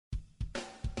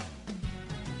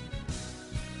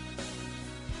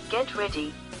Get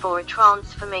ready for a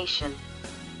transformation.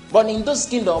 But in this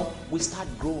kingdom, we start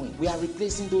growing. We are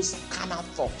replacing those carnal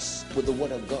thoughts with the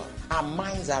word of God. Our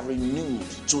minds are renewed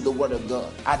to the word of God.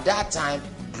 At that time,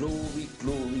 glory,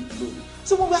 glory, glory.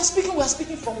 So when we are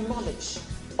speaking from knowledge.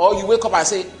 Or you wake up and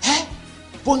say, hey,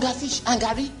 bonga fish and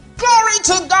gari. Glory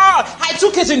to God. I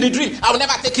took it in the dream. I will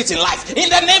never take it in life. In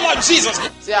the name of Jesus.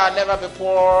 Say, I'll never be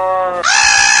poor.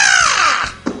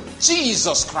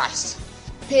 Jesus Christ.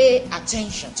 Pay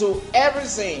attention to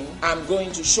everything I'm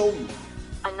going to show you.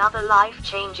 Another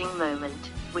life-changing moment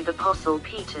with Apostle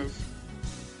Peters.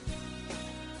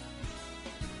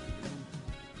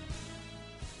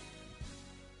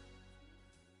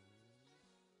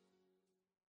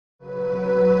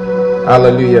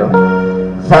 Hallelujah.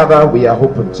 Father, we are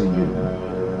open to you.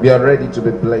 We are ready to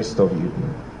be blessed of you.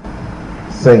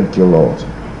 Thank you, Lord,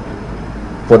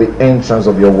 for the entrance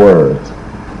of your word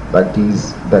that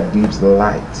gives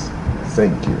light.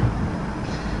 Thank you.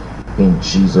 In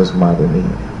Jesus' mighty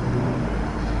name.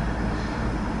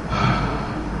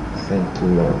 Thank you,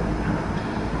 Lord.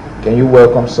 Can you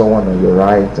welcome someone on your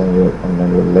right and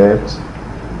on your left?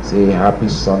 Say happy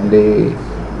Sunday.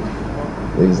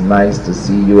 It's nice to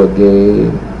see you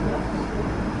again.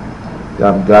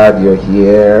 I'm glad you're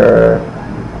here.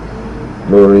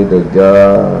 Glory to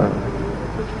God.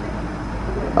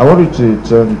 I want you to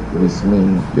turn with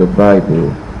me your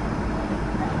Bible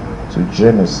to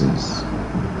Genesis.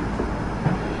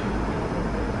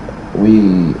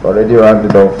 We already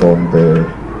rounded off on the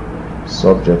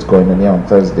subject Koinonia on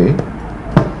Thursday,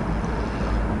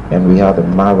 and we had a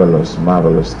marvelous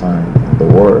time in the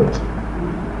Word,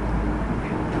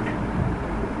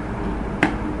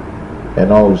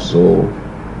 and also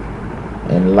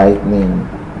enlightening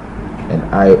and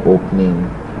eye-opening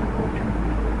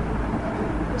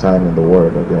time in the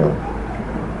Word of God.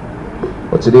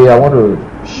 But today I want to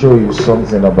show you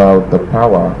something about the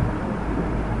power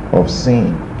of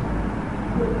seeing.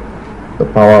 The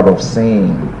power of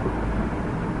seeing.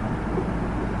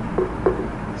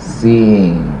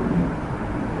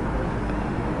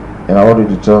 And I want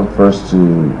you to turn first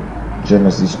to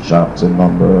Genesis chapter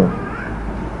number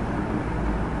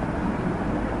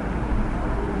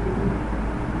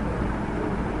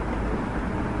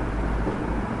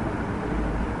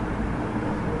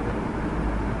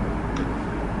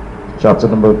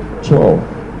 12.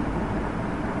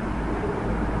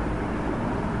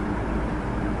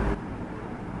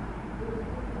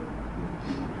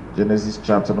 Genesis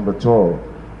chapter number 12,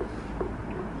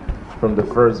 from the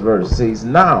first verse, says,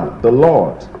 Now the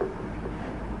Lord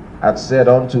had said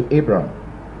unto Abram,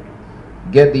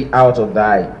 Get thee out of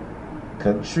thy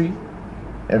country,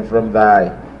 and from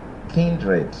thy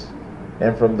kindred,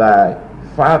 and from thy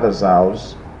father's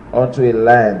house, unto a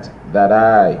land that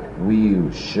I will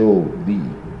show thee.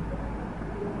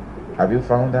 Have you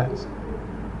found that?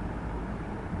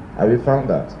 Have you found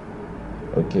that?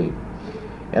 Okay.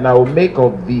 And I will make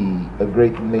of thee a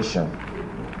great nation,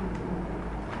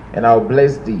 and I will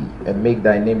bless thee and make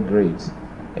thy name great,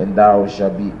 and thou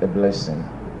shalt be a blessing.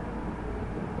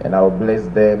 And I will bless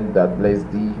them that bless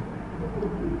thee,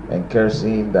 and curse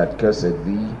him that curseth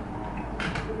thee,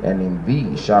 and in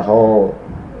thee shall all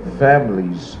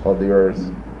families of the earth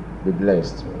be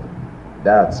blessed.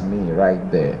 That's me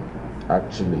right there.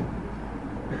 Actually,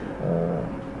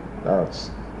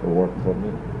 that's the work for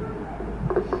me.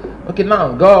 Okay,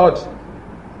 now God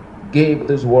gave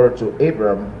this word to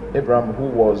Abram, who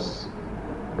was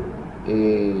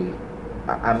an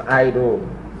idol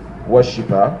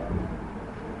worshipper,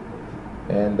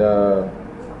 and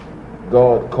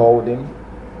God called him.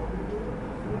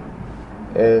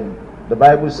 And the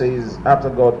Bible says after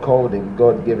God called him,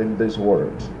 God gave him this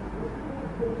word.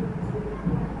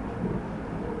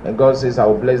 And God says, I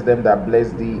will bless them that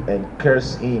bless thee, and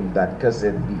curse him that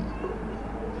curseth thee.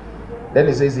 Then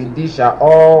he says, in thee shall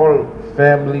all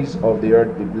families of the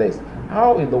earth be blessed.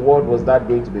 How in the world was that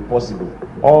going to be possible?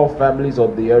 All families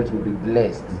of the earth will be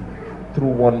blessed through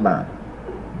one man.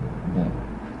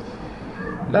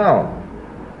 Now,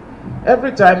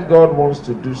 every time God wants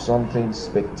to do something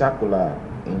spectacular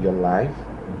in your life,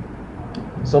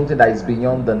 something that is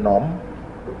beyond the norm,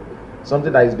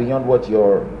 something that is beyond what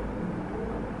your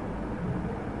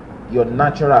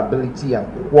natural ability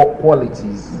and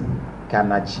qualities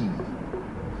can achieve,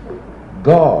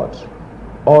 God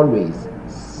always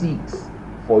seeks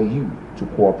for you to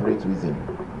cooperate with him.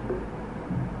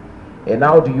 And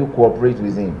how do you cooperate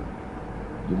with him?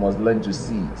 You must learn to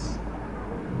see it.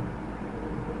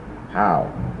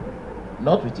 How?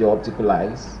 Not with your optical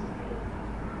eyes.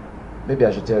 Maybe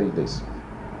I should tell you this.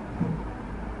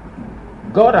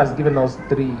 God has given us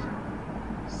 3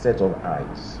 sets of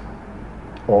eyes.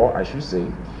 or I should say,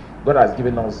 God has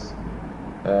given us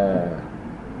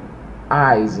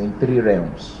eyes in 3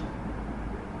 realms.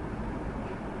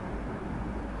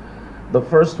 The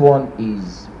first one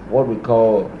is what we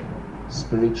call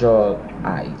spiritual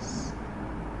eyes.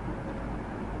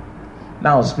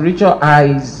 Now, spiritual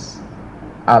eyes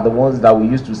are the ones that we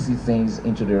use to see things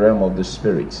into the realm of the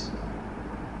spirit.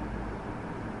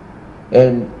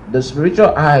 And the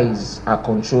spiritual eyes are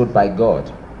controlled by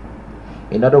God.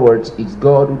 In other words, it's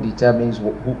God who determines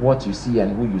what you see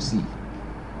and who you see.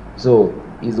 So,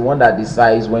 He's the one that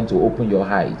decides when to open your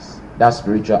eyes. That's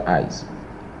spiritual eyes.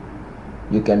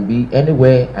 You can be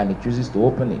anywhere and He chooses to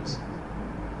open it.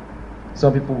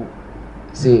 Some people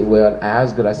say, well, I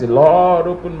asked God, I said, Lord,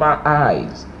 open my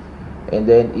eyes. And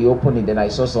then He opened it, and I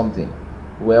saw something.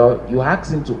 Well, you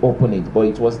asked Him to open it, but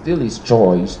it was still His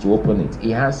choice to open it.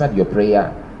 He answered your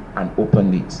prayer and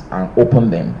opened it, and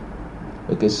opened them.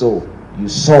 Okay, so you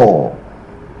saw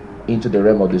into the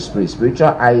realm of the spirit. Spiritual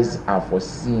eyes are for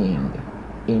seeing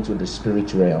into the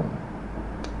spirit realm.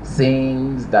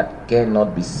 Things that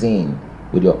cannot be seen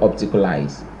with your optical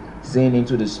eyes. Seeing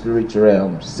into the spirit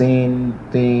realm. Seeing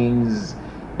things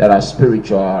that are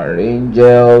spiritual.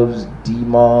 Angels,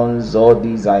 demons, all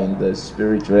these are in the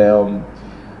spirit realm.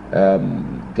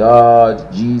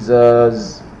 God,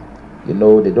 Jesus, they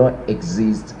don't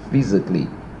exist physically.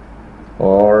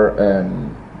 Or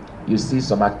you see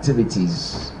some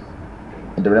activities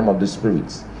in the realm of the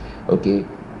spirits. Okay,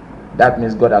 that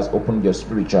means God has opened your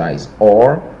spiritual eyes.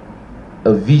 Or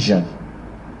a vision.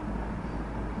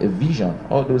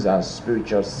 All those are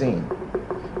spiritual seeing.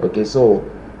 Okay, so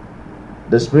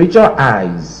the spiritual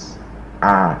eyes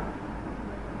are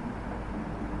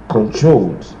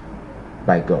controlled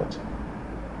by God.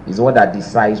 He's the one that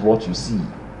decides what you see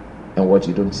and what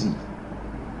you don't see.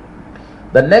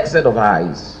 The next set of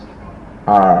eyes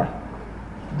are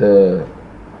the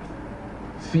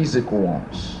physical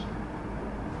ones,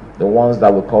 the ones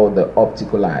that we call the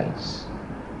optical eyes.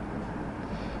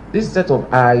 This set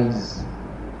of eyes,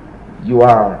 you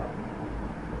are,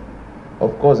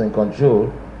 of course, in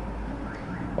control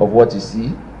of what you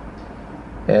see,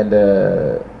 and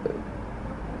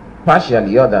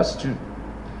partially others too.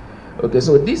 Okay,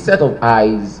 so this set of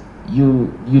eyes,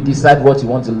 you decide what you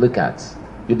want to look at.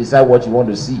 You decide what you want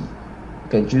to see. You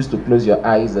can choose to close your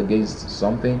eyes against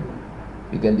something.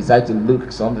 You can decide to look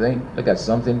at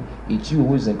something. It's you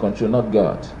who is in control, not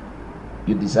God.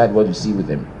 You decide what you see with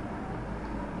Him.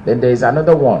 Then there is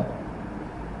another one,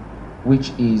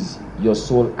 which is your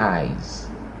soul eyes.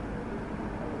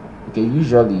 Okay,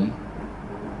 usually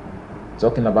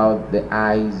talking about the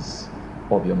eyes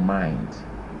of your mind,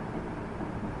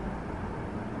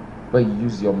 where you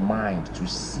use your mind to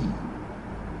see.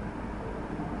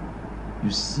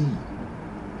 You see.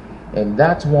 And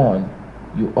that one,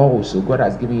 God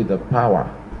has given you the power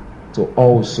to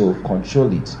also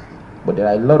control it. But there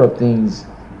are a lot of things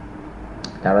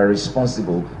that are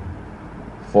responsible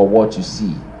for what you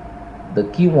see. The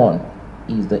key one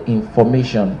is the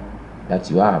information that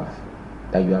you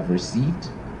have received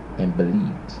and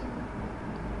believed.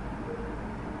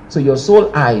 So your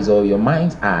soul eyes or your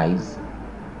mind's eyes,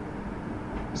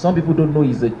 some people don't know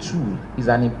is a tool, is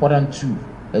an important tool,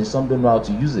 and some don't know how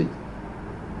to use it.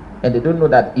 And they don't know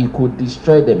that it could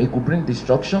destroy them. It could bring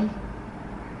destruction,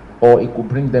 or it could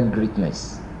bring them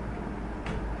greatness.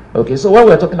 Okay, so when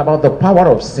we're talking about the power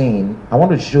of seeing, I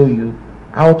want to show you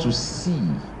how to see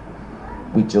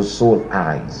with your soul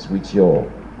eyes, with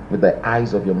the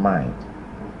eyes of your mind.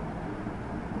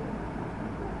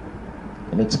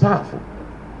 And it's powerful.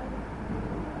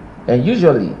 And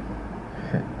usually,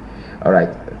 all right,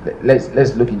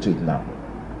 let's look into it now.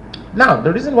 Now,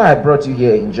 the reason why I brought you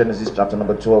here in Genesis chapter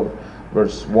number 12,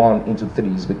 verse 1 into 3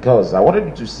 is because I wanted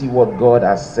you to see what God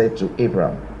has said to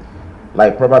Abraham.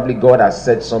 Like probably God has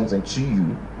said something to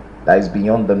you that is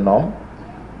beyond the norm.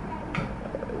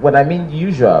 When I mean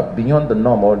usual, beyond the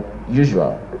norm, or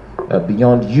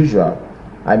beyond usual,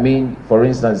 I mean, for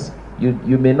instance,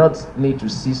 you may not need to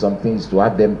see some things to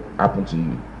have them happen to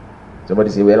you. Somebody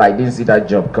say, well, I didn't see that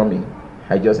job coming.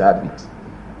 I just had it.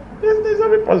 Yes, there's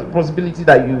every possibility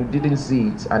that you didn't see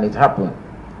it and it happened.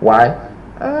 Why?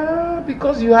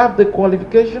 Because you have the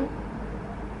qualification.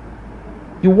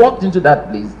 You walked into that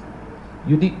place.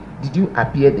 Did you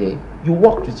appear there? You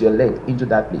walked with your leg into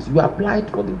that place. You applied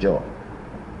for the job.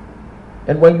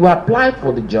 And when you applied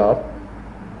for the job,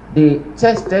 they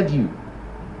tested you,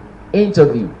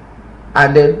 interviewed,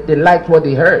 and then they liked what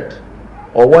they heard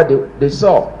or what they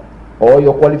saw or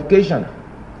your qualification.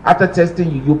 After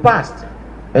testing you, you passed.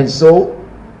 And so,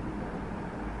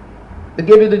 they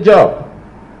gave you the job.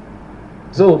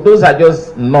 So, those are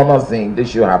just normal things that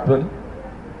should happen.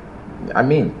 I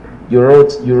mean, you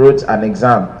wrote an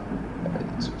exam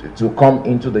to come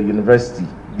into the university.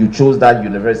 You chose that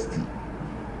university,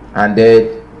 and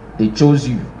then they chose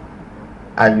you,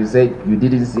 and you said you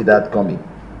didn't see that coming.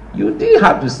 You didn't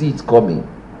have to see it coming.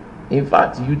 In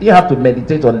fact, you didn't have to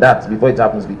meditate on that before it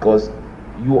happens, because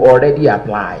you already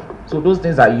applied. So those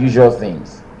things are usual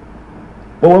things.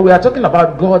 But when we are talking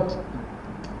about God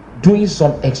doing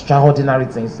some extraordinary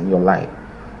things in your life,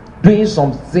 doing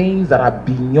some things that are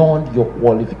beyond your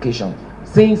qualification,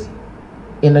 things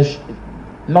in a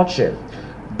nutshell,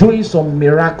 doing some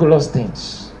miraculous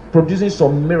things, producing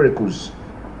some miracles,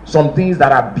 some things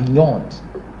that are beyond,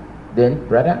 then,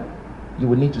 brother, you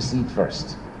will need to see it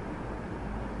first.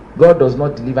 God does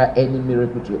not deliver any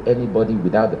miracle to anybody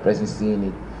without the person seeing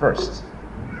it first.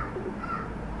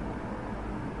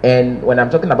 And when I'm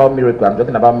talking about miracle, I'm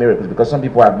talking about miracles because some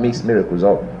people have mixed miracles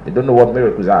up. They don't know what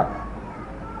miracles are.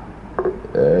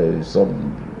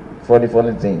 Some funny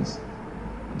things.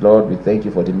 Lord, we thank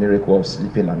you for the miracle of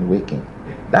sleeping and waking.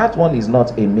 That one is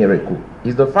not a miracle.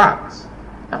 It's the fact.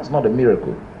 That's not a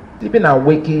miracle. Sleeping and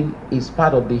waking is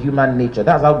part of the human nature.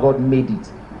 That's how God made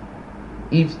it.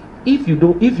 If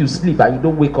you sleep and you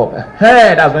don't wake up,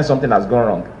 that's when something has gone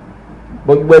wrong.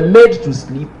 But you were made to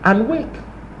sleep and wake.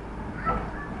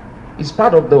 It's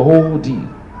part of the whole deal.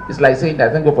 It's like saying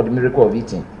that thank God for the miracle of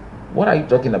eating. What are you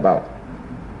talking about?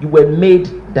 You were made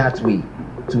that way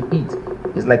to eat.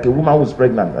 It's like a woman who's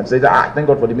pregnant and says, thank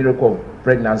God for the miracle of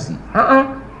pregnancy.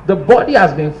 The body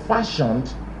has been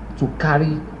fashioned to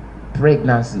carry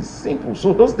pregnancy. Simple.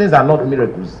 So those things are not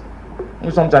miracles.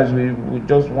 Sometimes we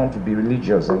just want to be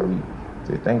religious and we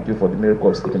say thank you for the miracle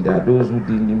of sleeping. There are those who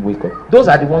didn't wake up. Those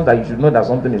are the ones that you should know that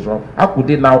something is wrong. How could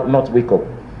they now not wake up?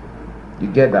 You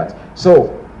get that? So,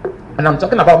 when I'm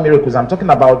talking about miracles, I'm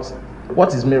talking about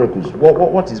what is miracles.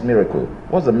 What is miracle?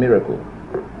 What's a miracle?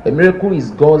 A miracle is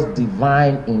God's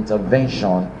divine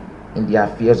intervention in the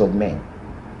affairs of men.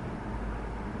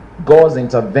 God's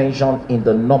intervention in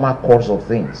the normal course of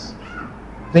things.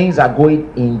 Things are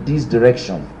going in this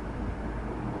direction,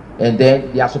 and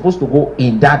then they are supposed to go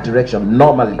in that direction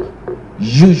normally,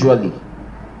 usually,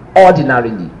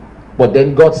 ordinarily. But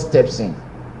then God steps in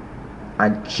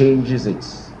and changes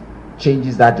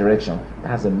that direction.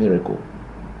 That's a miracle.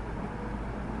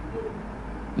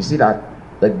 You see that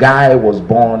the guy was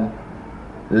born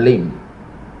lame.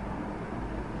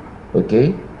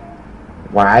 Okay?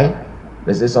 Why?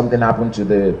 They say something happened to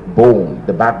the bone,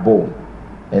 the backbone.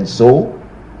 And so,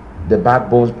 the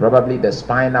backbones, probably the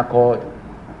spinal cord,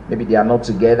 maybe they are not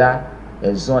together,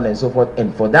 and so on and so forth.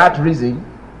 And for that reason,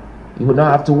 he will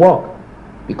not have to walk.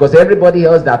 Because everybody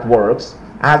else that works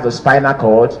has the spinal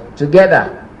cord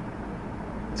together.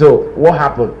 So what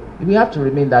happened? We have to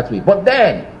remain that way. But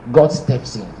then God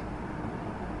steps in.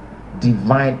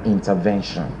 Divine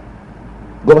intervention.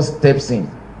 God steps in.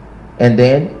 And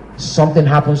then something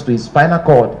happens to his spinal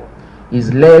cord.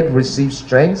 His leg receives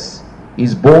strength.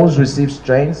 His bones receive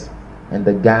strength. And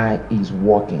the guy is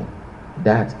walking.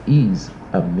 That is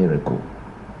a miracle.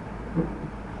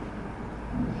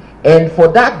 And for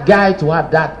that guy to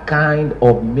have that kind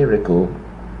of miracle,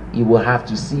 you will have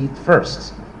to see it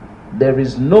first. There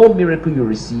is no miracle you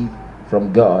receive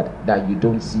from God that you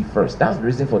don't see first. That's the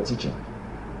reason for teaching.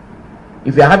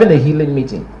 If you're having a healing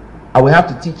meeting, I will have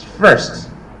to teach first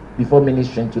before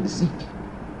ministering to the sick.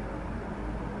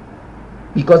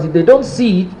 Because if they don't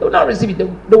see it, they will not receive it.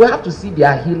 They will have to see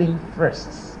their healing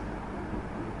first.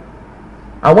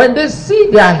 And when they see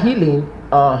their healing,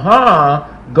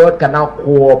 God can now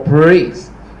cooperate.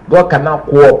 God can now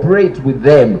cooperate with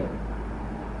them.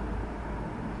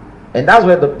 And that's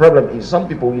where the problem is. Some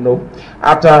people,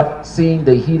 after seeing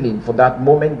the healing for that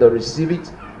moment, they receive it.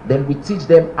 Then we teach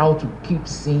them how to keep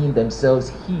seeing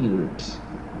themselves healed.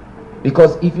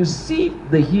 Because if you see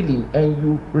the healing and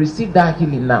you receive that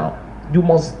healing now, you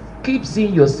must keep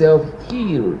seeing yourself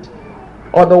healed.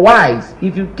 Otherwise,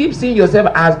 if you keep seeing yourself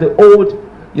as the old,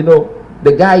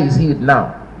 the guy is healed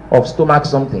now of stomach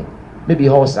something, maybe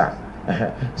ulcer.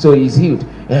 So he's healed.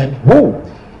 And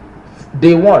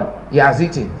day one, he has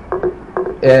eaten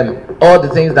all the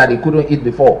things that he couldn't eat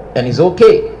before, and he's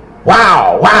okay.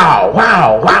 Wow.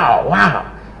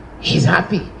 He's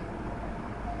happy.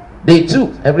 Day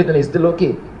two, everything is still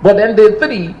okay. But then day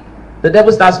three, the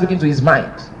devil starts speaking to his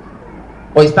mind,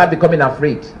 or he starts becoming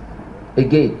afraid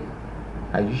again.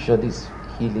 Are you sure this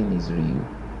healing is real?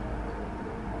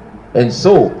 And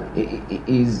so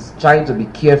he's trying to be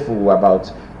careful about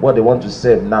what they want to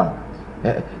serve now.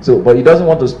 But he doesn't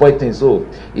want to spoil things. So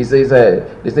he says,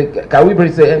 they say, can we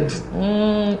bring? Say,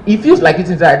 he feels like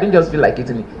eating. I don't just feel like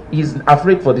eating. He's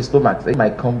afraid for the stomach. It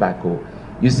might come back.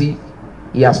 You see,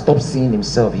 he has stopped seeing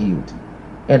himself healed.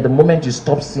 And the moment you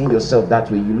stop seeing yourself that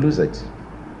way, you lose it.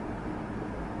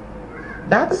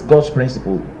 That's God's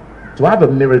principle. To have a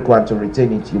miracle and to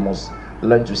retain it, you must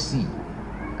learn to see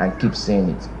and keep seeing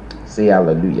it. Say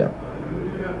hallelujah.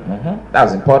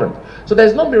 That's important. So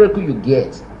there's no miracle you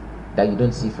get that you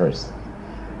don't see first.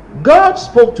 God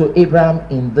spoke to Abraham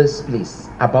in this place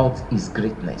about his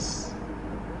greatness.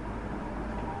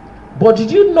 But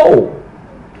did you know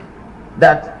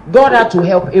that God had to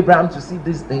help Abraham to see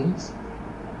these things?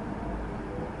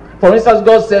 For instance,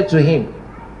 God said to him,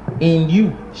 in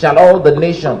you shall all the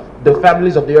nations, the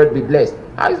families of the earth be blessed.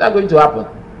 How is that going to happen?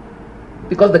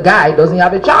 Because the guy doesn't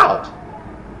have a child.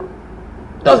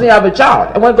 Doesn't have a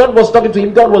child. And when God was talking to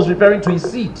him, God was referring to his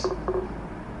seed.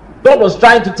 God was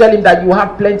trying to tell him that you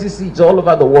have plenty seeds all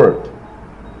over the world.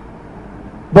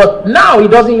 But now he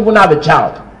doesn't even have a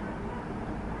child.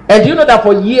 And you know that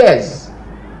for years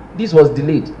this was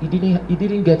delayed. He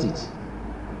didn't get it.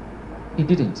 He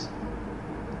didn't.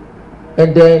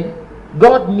 And then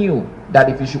God knew that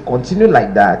if he should continue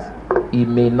like that, he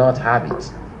may not have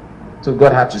it. So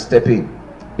God had to step in.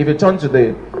 If you turn to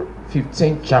the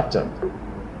 15th chapter,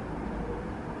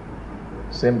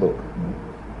 same book.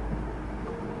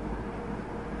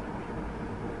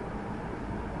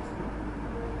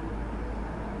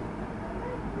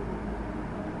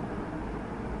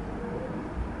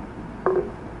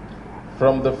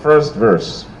 From the first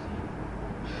verse.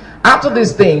 After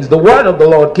these things, the word of the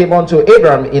Lord came unto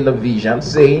Abram in a vision,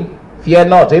 saying, Fear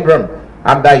not, Abram,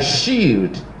 I'm thy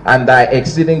shield and thy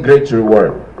exceeding great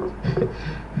reward.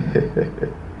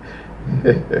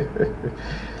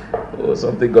 Oh,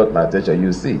 something got my attention,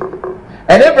 you see.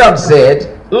 And Abram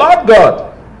said, Lord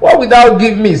God, what wilt thou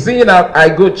give me, seeing I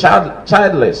go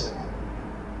childless?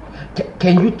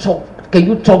 Can you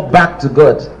talk back to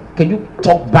God? Can you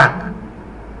talk back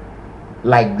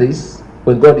like this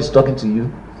when God is talking to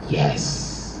you?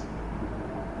 Yes.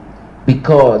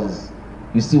 Because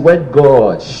you see, when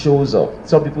God shows up,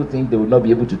 some people think they will not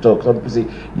be able to talk. Some people say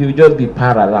you will just be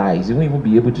paralyzed, you won't even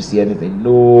be able to see anything.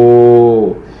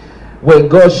 No. When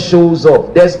God shows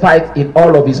up, despite in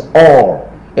all of his awe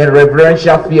and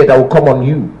reverential fear that will come on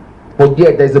you, but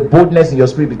yet there's a boldness in your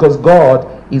spirit, because God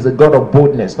is a God of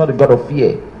boldness, not a God of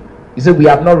fear. He said we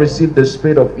have not received the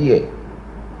spirit of fear.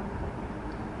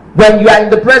 When you are in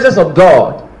the presence of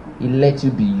God, he lets you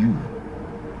be you.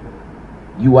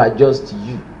 You are just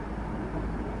you.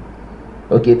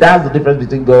 Okay, that's the difference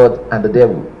between God and the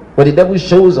devil. When the devil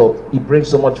shows up, he brings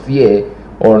so much fear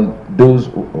on those,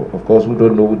 of course, who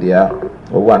don't know who they are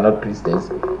or who are not Christians.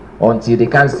 Until they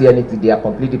can't see anything, they are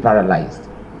completely paralyzed.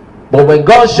 But when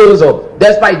God shows up,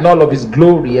 despite all of his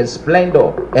glory and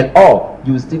splendor and awe,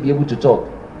 you will still be able to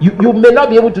talk. You may not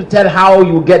be able to tell how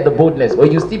you get the boldness,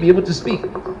 but you'll still be able to speak.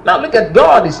 Now look at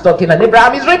God is talking and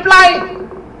Abraham is replying.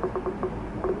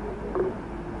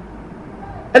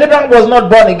 And Abraham was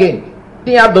not born again.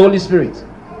 He had the Holy Spirit.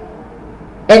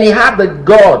 And he had the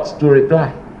God to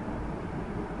reply.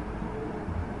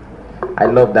 I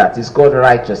love that. It's called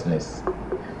righteousness.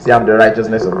 See, I'm the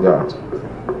righteousness of God.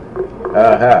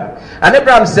 And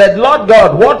Abraham said, Lord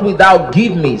God, what wilt thou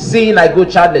give me, seeing I go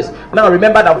childless? Now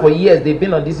remember that for years they've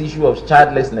been on this issue of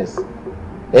childlessness.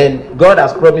 And God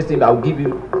has promised him, I'll give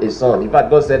you a son. In fact,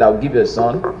 God said, I'll give you a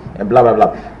son, and blah, blah,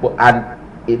 blah.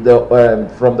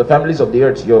 And from the families of the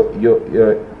earth,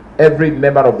 your every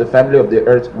member of the family of the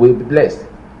earth will be blessed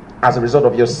as a result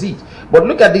of your seed. But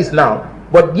look at this now.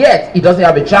 But yet, he doesn't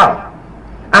have a child.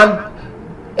 And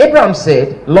Abraham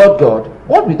said, Lord God,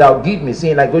 what wilt thou give me,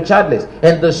 saying I go childless?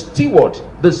 And the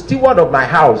steward of my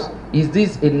house is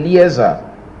this Eliezer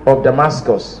of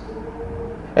Damascus.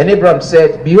 And Abraham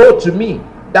said, Behold, to me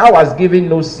thou hast given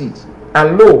no seed,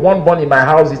 and lo, one born in my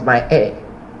house is my heir.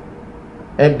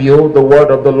 And behold, the word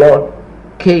of the Lord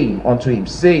came unto him,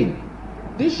 saying,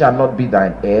 This shall not be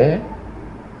thine heir,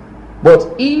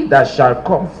 but he that shall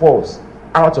come forth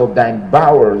out of thine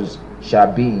bowels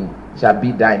shall be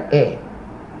thine heir.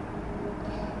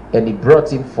 And he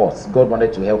brought him forth. God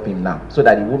wanted to help him now, so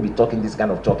that he won't be talking this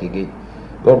kind of talk again.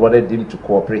 God wanted him to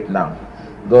cooperate now.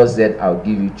 God said, I'll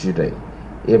give you children.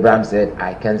 Abraham said,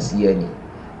 I can't see any.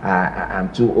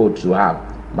 I'm too old to have.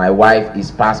 My wife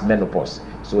is past menopause,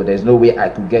 so there's no way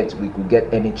we could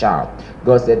get any child.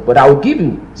 God said, but I will give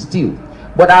you still.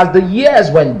 But as the years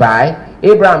went by,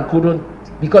 Abraham couldn't,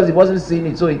 because he wasn't seeing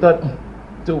it, so he thought,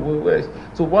 so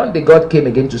one day God came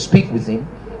again to speak with him,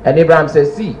 and Abraham said,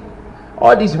 see,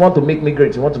 all this you want to make me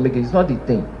great, you want to make it, it's not the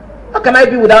thing. How can I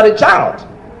be without a child?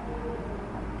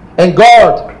 And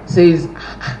God says,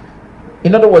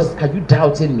 in other words, are you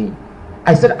doubting me?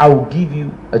 I said, I will give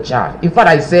you a child. In fact,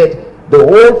 I said, the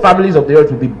whole families of the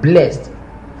earth will be blessed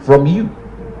from you.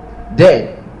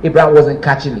 Then Abraham wasn't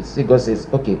catching it. So God says,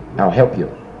 okay, I'll help you.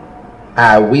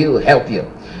 I will help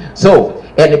you. So,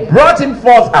 and he brought him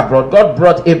forth abroad. God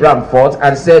brought Abraham forth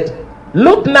and said,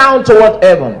 look now toward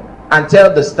heaven and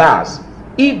tell the stars,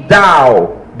 if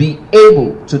thou be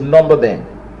able to number them.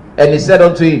 And he said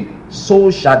unto him,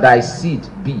 so shall thy seed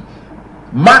be.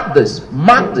 Mark this,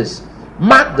 mark this,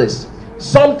 mark this.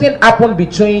 Something happened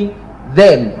between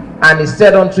them, and he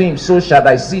said unto him, so shall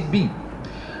thy seed be.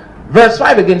 Verse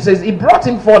 5 again says, he brought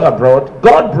him forth abroad.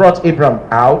 God brought Abraham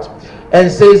out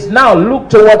and says, now look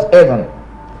towards heaven.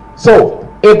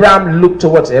 So Abraham looked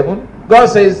towards heaven. God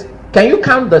says, can you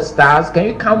count the stars? Can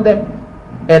you count them?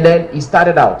 And then he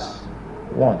started out.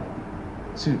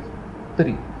 1, 2,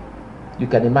 3. You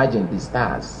can imagine the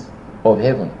stars of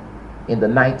heaven in the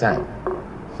nighttime.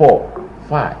 4,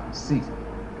 5, 6.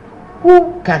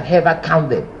 Who can ever count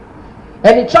them?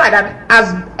 And he tried, and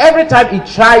as every time he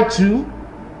tried to,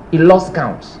 he lost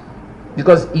count.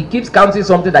 Because he keeps counting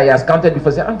something that he has counted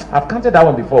before. Say, I've counted that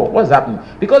one before. What's happening?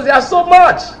 Because there are so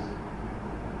much.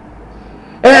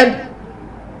 And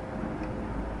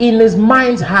in his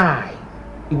mind's eye,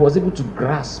 he was able to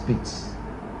grasp it.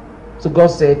 So God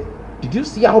said, did you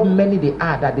see how many they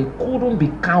are that they couldn't be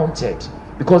counted?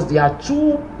 Because they are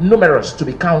too numerous to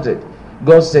be counted.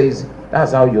 God says,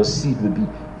 that's how your seed will be.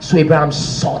 So Abraham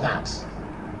saw that.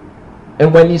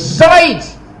 And when he saw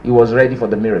it, he was ready for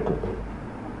the miracle.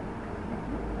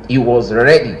 He was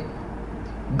ready.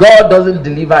 God doesn't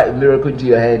deliver a miracle into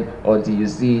your hand until you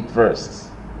see it first.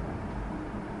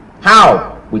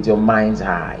 How? With your mind's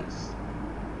eyes.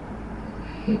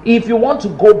 If you want to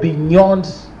go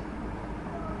beyond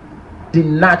the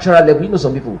natural level, you know,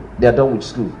 some people, they are done with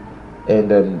school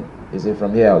and they say,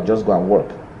 from here I'll just go and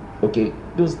work. Okay,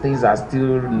 those things are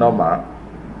still normal.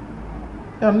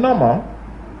 They are normal.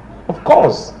 Of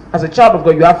course, as a child of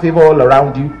God, you have favor all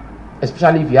around you,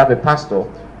 especially if you have a pastor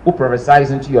who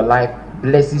prophesies into your life,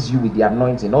 blesses you with the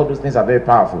anointing. All those things are very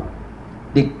powerful.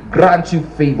 They grant you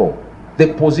favor.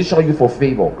 They position you for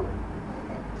favor.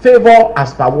 Favor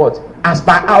as per what? As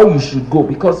per how you should go.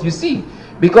 Because you see,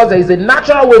 because there is a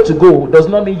natural way to go does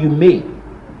not mean you may.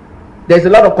 There's a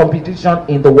lot of competition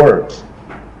in the world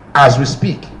as we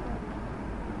speak.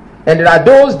 And there are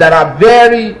those that are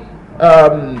very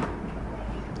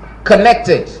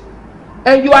connected.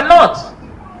 And you are not.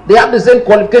 They have the same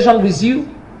qualification with you,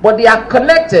 but they are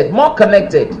connected, more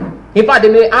connected. In fact,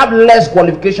 they may have less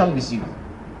qualification with you,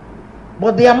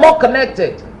 but they are more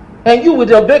connected. And you with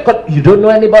your great, you don't know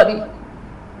anybody.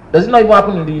 Does it not even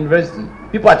happen in the university?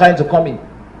 People are trying to come in.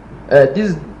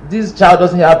 This child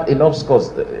doesn't have enough scores.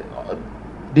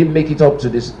 Didn't make it up to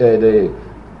this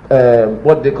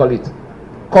what they call it,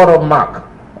 cut-off mark.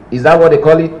 Is that what they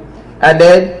call it? And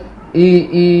then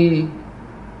he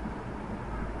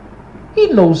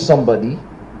knows somebody,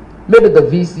 maybe the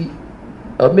VC,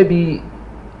 or maybe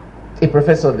a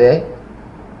professor there.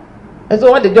 And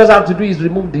so what they just have to do is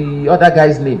remove the other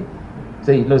guy's name.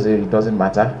 Say he knows it doesn't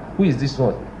matter. Who is this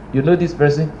one? You know this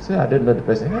person? Say I don't know the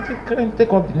person.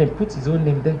 Take off the name, put his own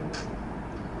name there.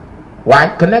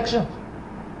 Why? Connection.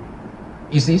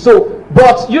 You see, so,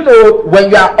 but you know, when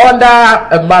you are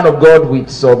under a man of God with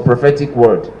some prophetic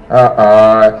word,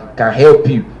 can help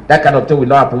you. That kind of thing will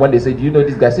not happen when they say, do you know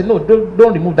this guy? Say, no,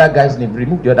 don't remove that guy's name,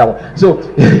 remove the other one. So,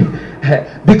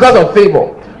 because of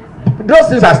favor, those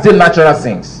things are still natural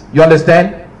things. You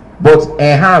understand? But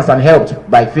enhanced and helped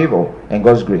by favor and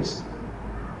God's grace.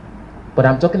 But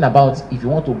I'm talking about if you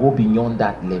want to go beyond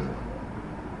that level.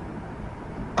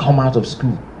 Come out of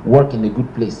school, work in a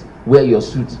good place, wear your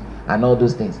suit and all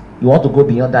those things. You want to go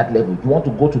beyond that level. You want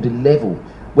to go to the level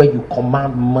where you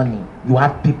command money. You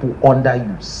have people under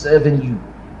you, serving you.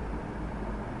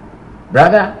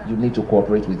 Brother, you need to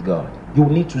cooperate with God. You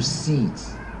need to see it.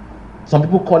 Some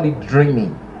people call it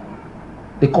dreaming.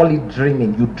 They call it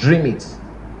dreaming. You dream it.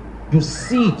 You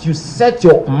see it. You set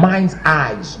your mind's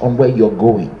eyes on where you're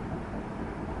going.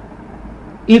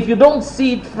 If you don't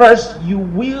see it first, you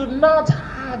will not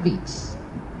have it.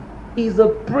 It's a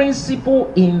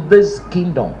principle in this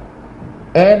kingdom.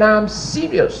 And I'm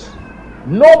serious.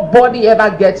 Nobody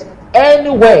ever gets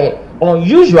anywhere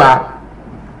unusual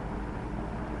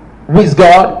with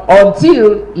God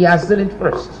until he has seen it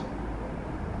first.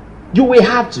 You will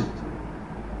have to.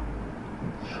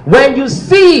 When you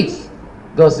see it,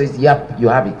 God says, yep, you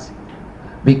have it.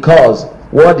 Because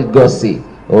what did God say?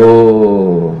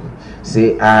 Oh,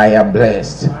 say, I am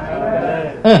blessed.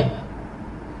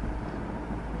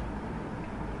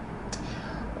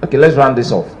 Okay, let's round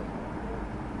this off.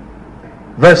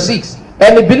 Verse 6.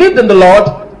 And he believed in the Lord,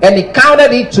 and he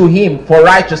counted it to him for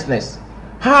righteousness.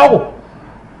 How?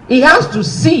 He has to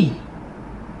see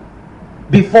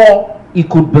before he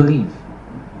could believe.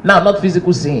 Now, not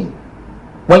physical seeing.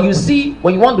 When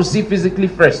you want to see physically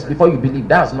first before you believe,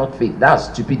 that's not faith. That's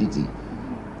stupidity.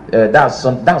 That's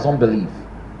unbelief.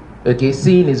 Okay,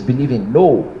 seeing is believing.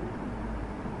 No,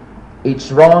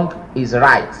 it's wrong is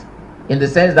right, in the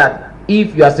sense that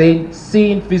if you are saying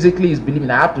seeing physically is believing,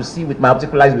 I have to see with my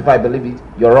optical eyes before I believe it,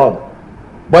 you're wrong.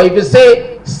 But if you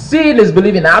say seeing is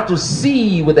believing, I have to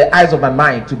see with the eyes of my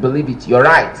mind to believe it, you're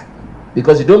right,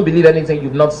 because you don't believe anything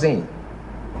you've not seen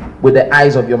with the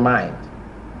eyes of your mind.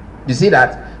 You see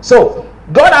that? So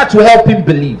God had to help him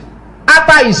believe.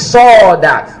 After he saw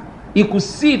that he could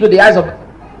see it with the eyes of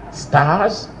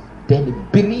stars, then he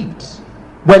believed.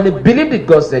 When he believed it,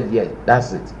 God said, yeah,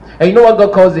 that's it. And you know what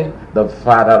God calls him? The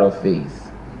father of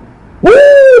faith.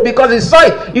 Woo! Because he saw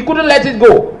it, he couldn't let it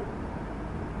go.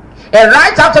 And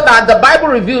right after that, the Bible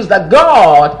reveals that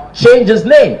God changed his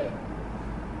name.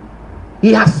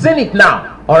 He has seen it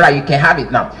now. All right, you can have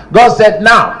it now. God said,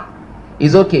 now,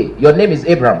 it's okay. Your name is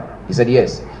Abraham. He said,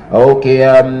 yes. Okay,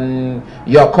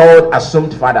 you're called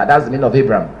assumed father. That's the meaning of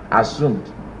Abraham.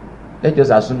 Assumed. Let's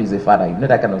just assume he's a father. You know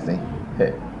that kind of thing.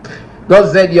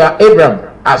 God said, you are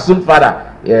Abraham, assumed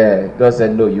father. Yeah, God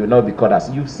said, no, you will not be called as.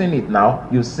 You've seen it now.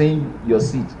 You've seen your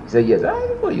seed. He said, yes.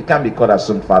 No, you can't be called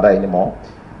assumed father anymore.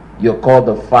 You're called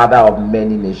the father of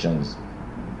many nations.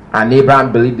 And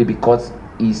Abraham believed it because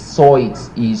he saw it.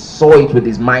 He saw it with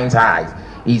his mind's eyes.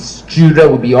 His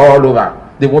children will be all over.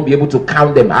 They won't be able to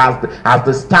count them as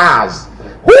the stars.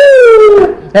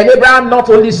 Woo! And Abraham not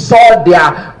only saw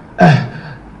their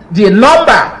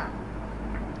number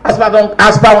as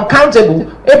per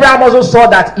uncountable, Abraham also saw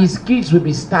that his kids will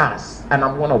be stars. And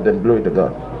I'm one of them. Glory to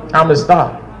God. I'm a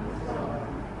star.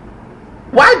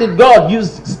 Why did God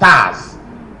use stars?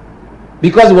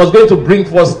 Because he was going to bring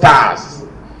forth stars.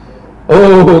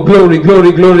 Oh, glory,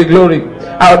 glory, glory, glory.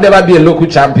 I'll never be a local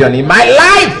champion in my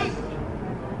life.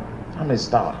 I'm a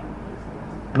star.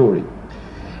 Glory.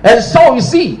 And so you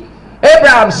see,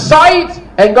 Abraham saw it,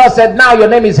 and God said, now your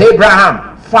name is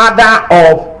Abraham, father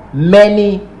of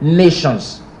many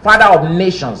nations. Father of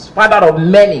nations, father of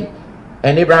many.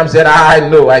 And Abraham said, I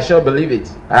know, I shall believe it.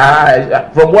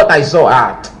 From what I saw,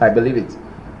 I believe it.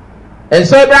 And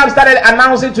so Abraham started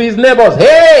announcing to his neighbors,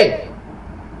 hey,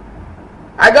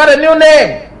 I got a new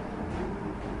name,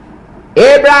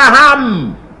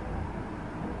 Abraham.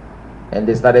 And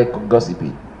they started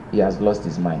gossiping. He has lost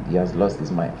his mind. He has lost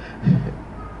his mind.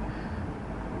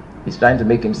 He's trying to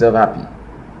make himself happy.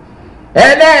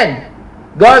 And then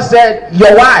God said,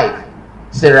 your wife,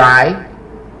 Sarai,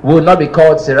 will not be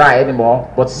called Sarai anymore,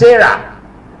 but Sarah,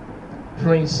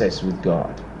 princess with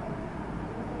God.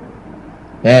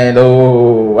 And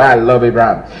oh, I love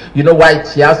Abraham. You know why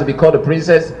she has to be called a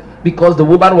princess? Because the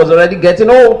woman was already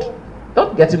getting old.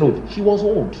 Not getting old. She was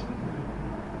old.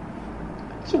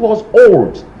 She was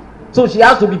old. So she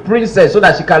has to be princess so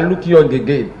that she can look young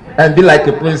again and be like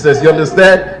a princess. You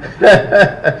understand?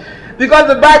 Because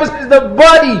the Bible says the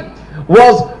body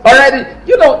was already,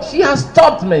 she has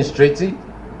stopped menstruating.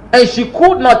 And she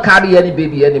could not carry any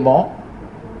baby anymore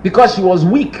because she was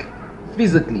weak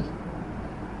physically.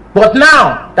 But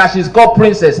now that she's called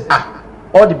princess,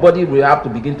 all the body will have to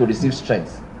begin to receive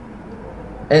strength.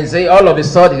 And say all of a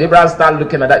sudden, Abraham started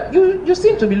looking at that. You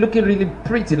seem to be looking really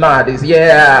pretty nowadays.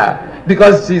 Yeah,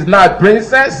 because she's now a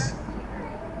princess.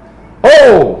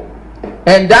 Oh,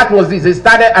 and that was this. They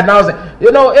started announcing,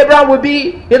 Abraham will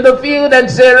be in the field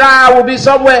and Sarah will be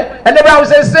somewhere. And Abraham will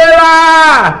say,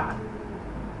 Sarah,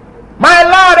 my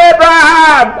Lord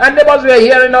Abraham. And neighbors were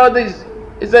hearing all this.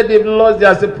 He said they've lost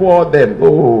their support them.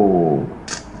 Oh,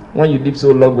 when you live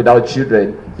so long without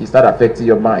children, it start affecting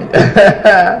your mind.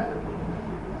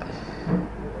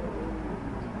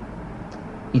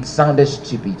 It sounded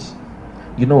stupid.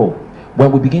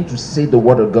 When we begin to say the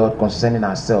word of God concerning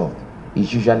ourselves,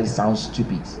 it usually sounds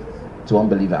stupid to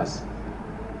unbelievers.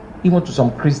 Even to some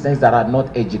Christians that are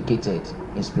not educated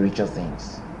in spiritual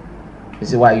things. You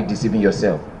say, why are you deceiving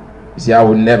yourself? You say, I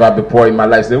will never be poor in my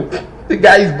life. Say, the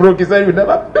guy is broke. He said, he will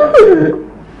never.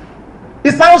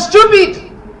 It sounds stupid.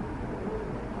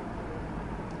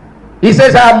 He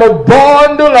says, I'm a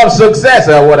bundle of success.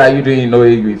 What are you doing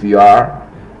if you are?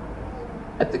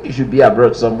 I think you should be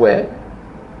abroad somewhere.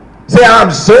 Say, I'm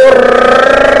so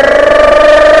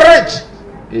rich.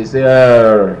 He say,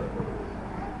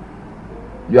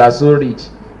 you are so rich.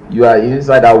 You are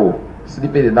inside that wall,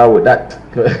 sleeping in that wall.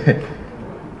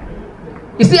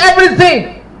 You see,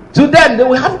 everything to them, they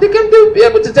will be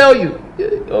able to tell you,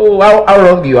 how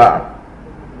wrong you are.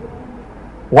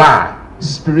 Why?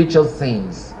 Spiritual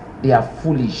things, they are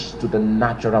foolish to the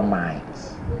natural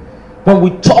minds. When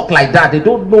we talk like that, they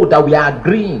don't know that we are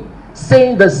agreeing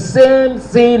saying the same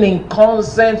thing in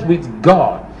consent with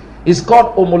God. It's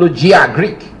called homologia,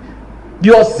 Greek.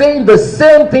 You're saying the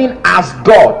same thing as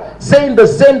God, saying the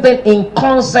same thing in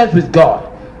consent with God.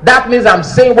 That means I'm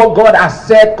saying what God has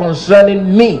said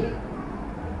concerning me.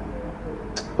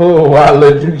 Oh,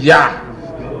 hallelujah.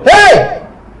 Hey!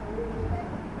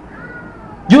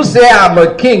 You say I'm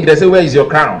a king. They say, where is your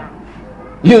crown?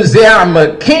 You say I'm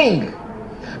a king.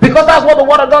 Because that's what the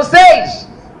word of God says.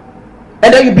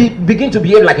 And then you begin to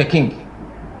behave like a king.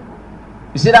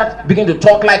 You see that? Begin to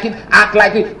talk like it, act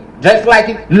like it, dress like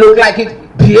it, look like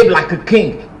it, behave like a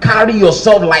king. Carry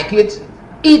yourself like it,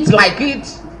 eat like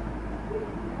it.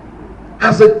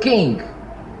 As a king.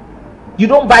 You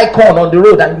don't buy corn on the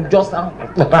road and you just... A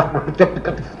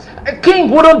king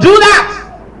wouldn't do that.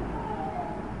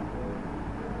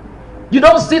 You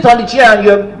don't sit on the chair and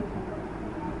you're...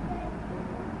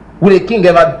 Will a king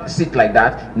ever sit like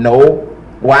that? No.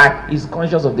 Why? He's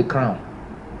conscious of the crown.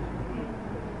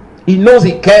 He knows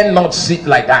he cannot sit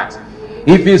like that.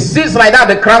 If he sits like that,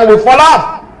 the crown will fall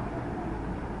off.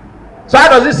 So how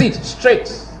does he sit?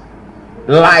 Straight.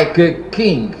 Like a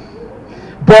king.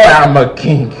 Boy, I'm a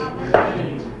king.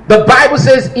 The Bible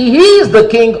says he is the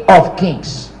King of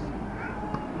kings.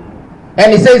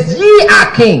 And he says, ye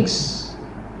are kings.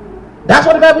 That's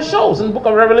what the Bible shows in the book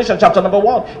of Revelation, chapter number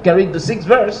 1. You can read the 6th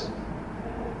verse.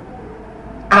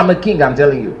 I'm a king, I'm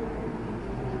telling you.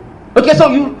 Okay, so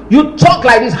you talk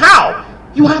like this. How?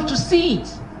 You have to see it.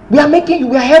 We are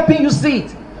helping you see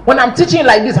it. When I'm teaching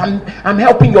like this, I'm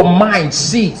helping your mind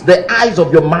see it. The eyes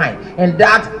of your mind. And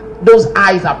those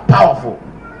eyes are powerful.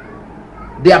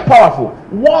 They are powerful.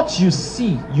 What you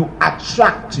see, you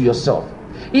attract to yourself,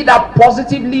 either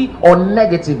positively or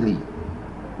negatively.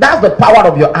 That's the power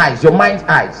of your eyes, your mind's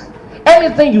eyes.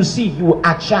 Anything you see, you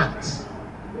attract.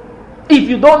 If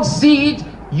you don't see it,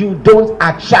 you don't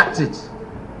attract it.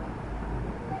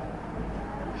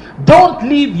 Don't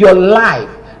live your life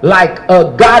like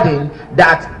a garden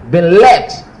that's been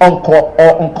left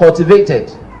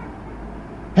uncultivated.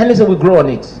 Anything will grow on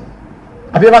it.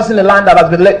 Have you ever seen a land that has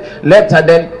been left and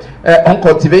then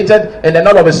uncultivated, and then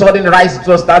all of a sudden rice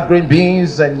just start growing,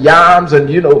 beans and yams and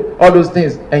all those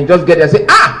things, and you just get there and say,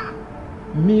 ah,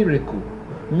 miracle.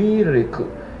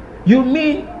 You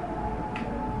mean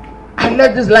I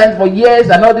left this land for years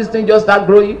and all these things just start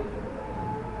growing?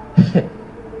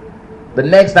 The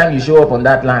next time you show up on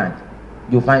that land,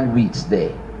 you'll find weeds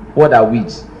there. What are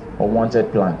weeds?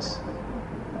 Unwanted plants.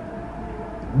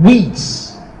 Weeds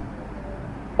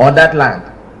on that land,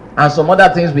 and some other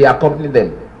things will accompany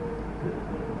them,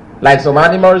 like some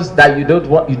animals that you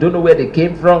don't know where they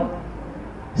came from,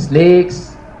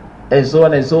 snakes and so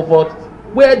on and so forth.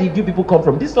 Where did you people come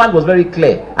from? This land was very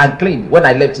clear and clean when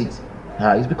I left it.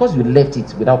 It's because you left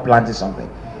it without planting something.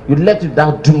 You left it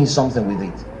without doing something with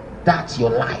it. That's your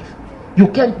life. You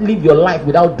can't live your life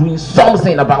without doing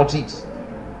something about it.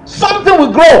 Something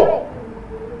will grow.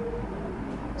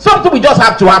 Something will just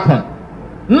have to happen.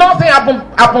 Nothing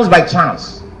happens by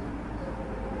chance.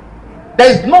 There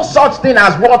is no such thing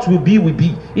as what will be, will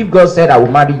be. If God said, I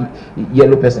will marry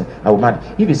yellow person, I will marry.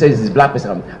 If he says it's black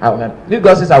person, I will marry. If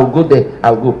God says I will go there,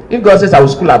 I will go. If God says I will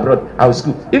school abroad, I will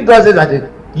school. If God says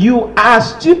that you are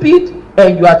stupid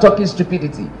and you are talking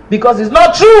stupidity, because it's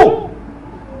not true.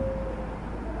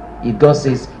 If God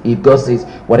says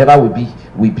whatever will be,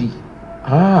 will be.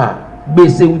 They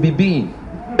say will be being.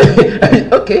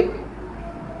 Okay.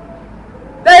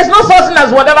 There is no such thing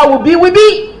as whatever will be, will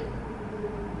be.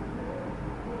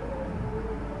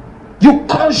 You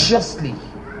consciously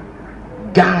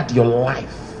guard your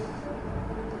life.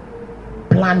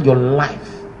 Plan your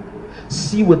life.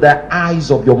 See with the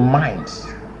eyes of your mind.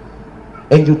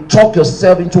 And you talk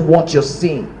yourself into what you're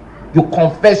seeing. You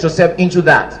confess yourself into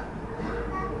that.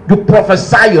 You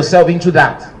prophesy yourself into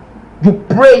that. You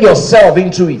pray yourself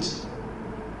into it.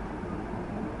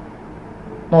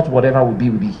 Not whatever will be,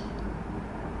 will be.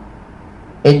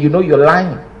 And you know you're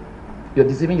lying. You're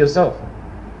deceiving yourself.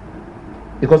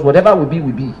 Because whatever will be,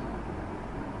 will be.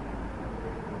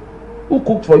 Who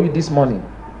cooked for you this morning?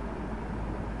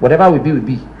 Whatever will be, will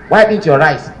be. Why didn't your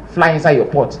rice fly inside your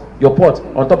pot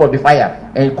on top of the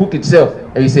fire, and cook itself,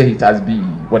 and you say it has been?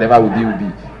 Whatever will be, will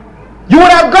be. You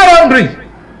would have got hungry.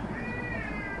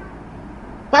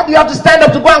 Why do you have to stand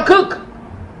up to go and cook?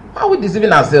 Why are we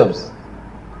deceiving ourselves?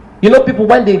 People,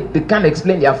 when they can't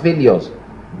explain their failures,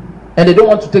 and they don't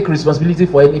want to take responsibility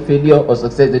for any failure or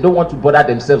success, they don't want to bother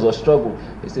themselves or struggle,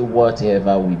 they say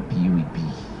whatever will be, will be.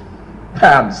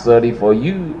 I'm sorry for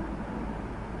you.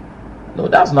 No,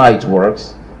 that's not how it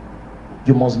works.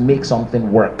 You must make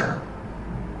something work.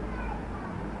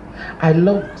 I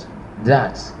loved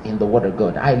that in the Word of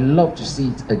God. I love to see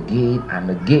it again and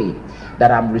again,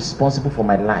 that I'm responsible for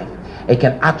my life. It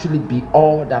can actually be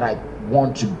all that I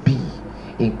want to be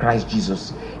in Christ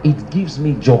Jesus. It gives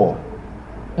me joy.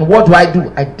 And what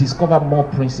do? I discover more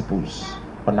principles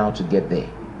on how to get there.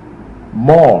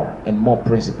 More and more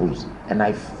principles. And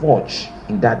I forge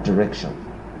in that direction.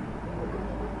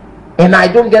 And I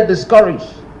don't get discouraged.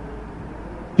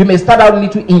 You may start out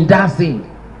little in that thing,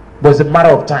 but it's a matter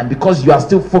of time, because you are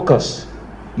still focused.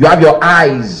 You have your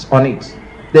eyes on it.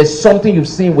 There's something you've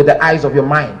seen with the eyes of your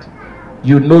mind.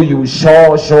 You know you will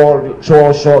sure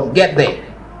get there.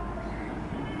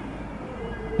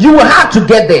 You will have to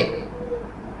get there.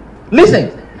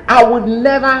 Listen, I would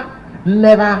never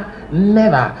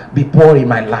be poor in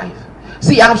my life.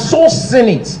 See, I've so seen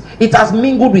it. It has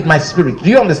mingled with my spirit. Do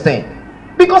you understand?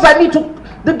 Because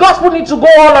the gospel needs to go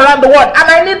all around the world, and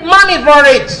I need money for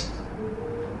it.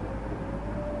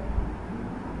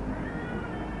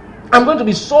 I'm going to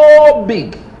be so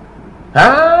big.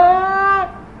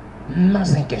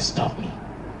 Nothing can stop me.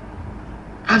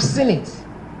 I've seen it.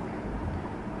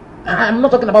 I'm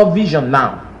not talking about vision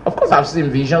now. Of course, I've seen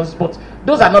visions, but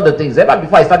those are not the things. Ever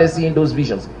before I started seeing those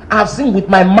visions, I've seen with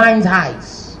my mind's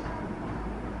eyes.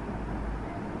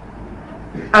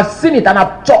 I've seen it and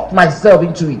I've chalked myself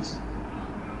into it.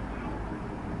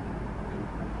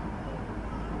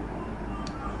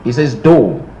 He says,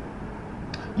 though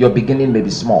your beginning may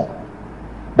be small,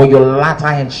 but your latter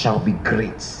end shall be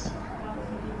great.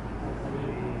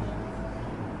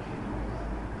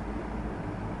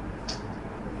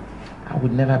 I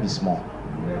would never be small.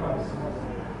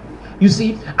 You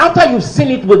see, after you've seen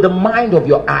it with the mind of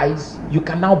your eyes, you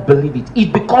can now believe it.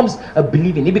 It becomes a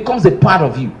believing. It becomes a part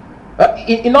of you.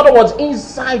 In other words,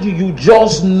 inside you, you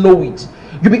just know it.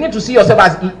 You begin to see yourself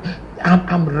as,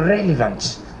 I'm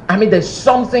relevant. I mean, there's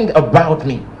something about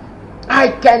me. I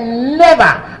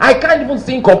can't even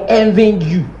think of envying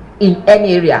you in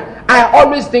any area. I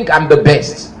always think I'm the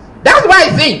best. That's why I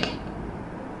think.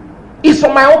 It's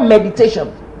from my own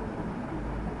meditation.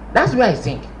 That's why I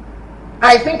think.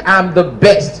 I think I'm the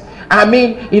best. I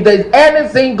mean, if there's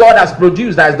anything God has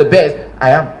produced that is the best,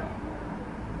 I am.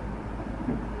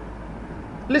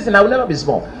 Listen, I will never be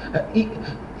small.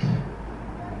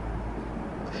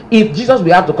 If Jesus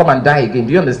will have to come and die again,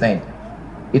 do you understand?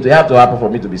 It will have to happen for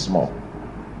me to be small.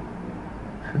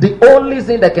 The only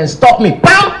thing that can stop me,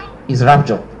 bam, is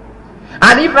rapture.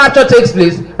 And if rapture takes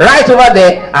place, right over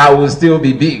there, I will still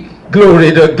be big.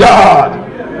 Glory to God.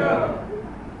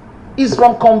 It's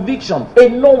from conviction, a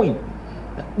knowing.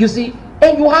 You see,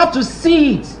 and you have to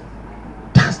see it.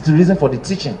 That's the reason for the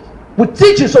teaching. We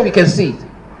teach you so we can see it.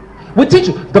 We teach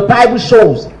you. The Bible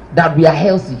shows that we are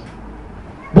healthy,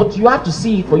 but you have to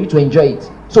see it for you to enjoy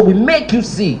it. So we make you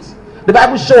see it. The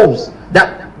Bible shows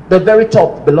that the very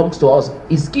top belongs to us.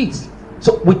 It's kids.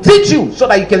 So we teach you so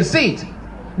that you can see it.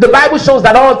 The Bible shows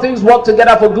that all things work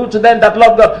together for good to them that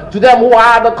love God, to them who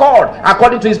are the called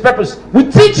according to his purpose. We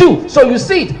teach you so you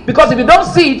see it, because if you don't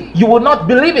see it, you will not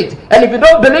believe it, and if you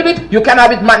don't believe it, you can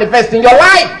have it manifest in your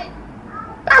life.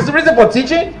 That's the reason for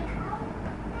teaching.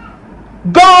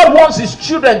 God wants his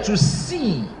children to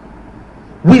see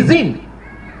within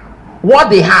what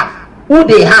they have, who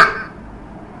they are,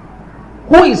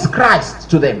 who is Christ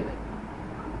to them,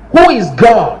 who is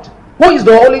God, who is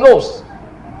the Holy Ghost.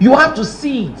 You have to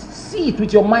see it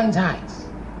with your mind's eyes.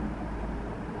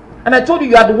 And I told you,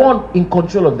 you are the one in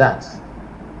control of that.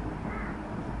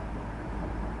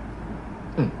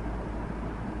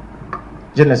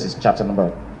 Genesis chapter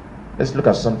number. Let's look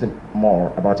at something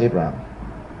more about Abraham.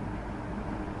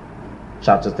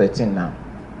 Chapter 13 now.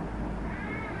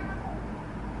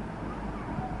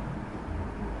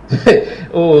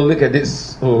 Oh, look at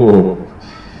this. Oh,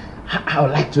 I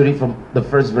would like to read from the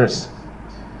first verse.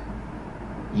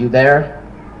 You there?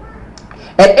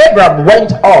 And Abraham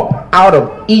went up out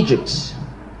of Egypt,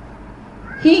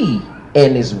 he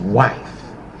and his wife,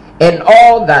 and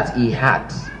all that he had.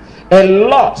 And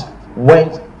Lot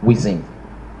went with him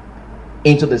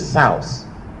into the south.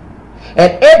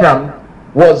 And Abraham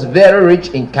was very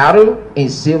rich in cattle, in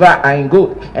silver, and in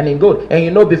gold. And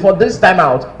you know, before this time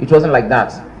out, it wasn't like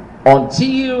that.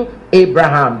 Until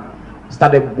Abraham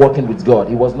started working with God,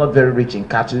 he was not very rich in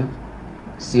cattle,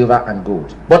 silver, and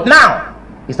gold. But now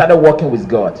he started working with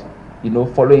God,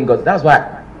 following God. That's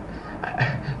why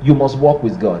you must walk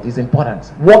with God. It's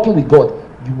important. Walking with God,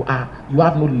 you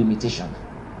have no limitation.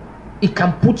 It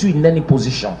can put you in any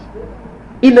position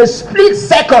in a split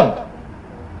second.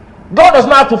 God does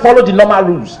not have to follow the normal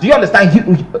rules. Do you understand?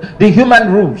 The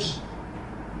human rules.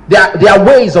 There are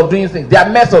ways of doing things. There are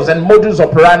methods and modus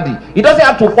operandi. He doesn't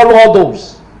have to follow all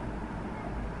those.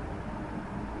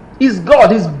 He's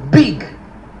God. He's big.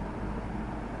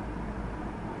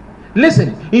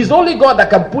 Listen, it's only God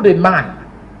that can put a man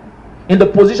in the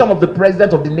position of the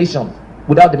president of the nation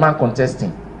without the man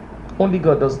contesting. Only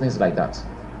God does things like that.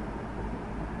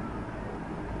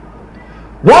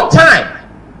 One time,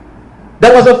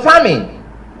 there was a famine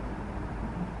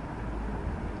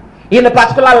in a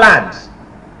particular land.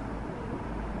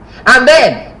 And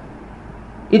then,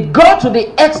 it got to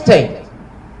the extent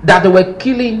that they were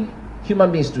killing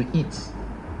human beings to eat.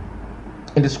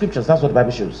 In the scriptures, that's what the Bible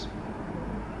shows.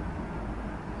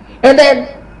 And then,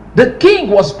 the king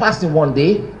was passing one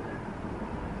day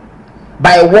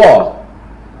by a wall,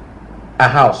 a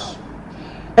house.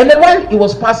 And then while he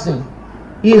was passing,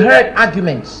 he heard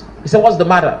arguments. He said, "What's the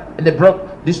matter?" And they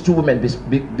brought these two women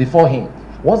before him.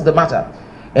 "What's the matter?"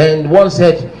 And one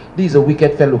said, "This is a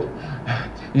wicked fellow.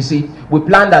 You see, we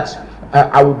planned that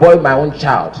I will boil my own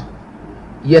child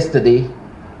yesterday,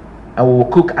 and we will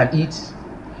cook and eat.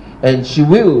 And she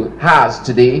will hers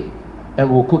today, and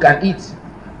we will cook and eat.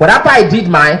 But after I did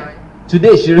mine,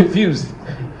 today she refused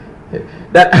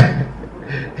that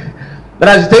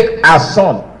I should take her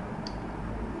son."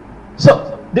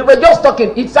 So they were just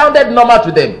talking. It sounded normal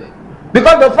to them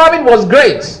because the famine was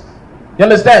great. You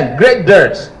understand? Great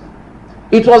dirt.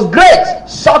 It was great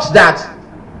such that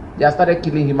they started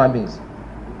killing human beings.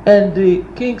 And the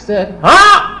king said,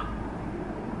 "Ah!"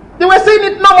 They were saying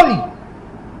it normally.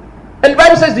 And the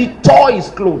Bible says he tore his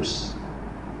clothes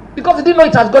because he didn't know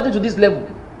it has gotten to this level.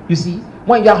 You see,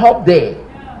 when you're up there,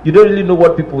 you don't really know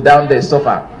what people down there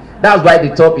suffer. That's why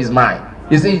the top is mine.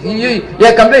 You see,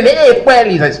 you're complaining, "Hey, fuel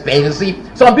is expensive."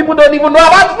 Some people don't even know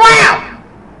about fuel.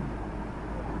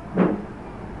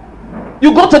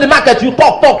 You go to the market, you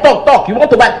talk. You want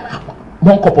to buy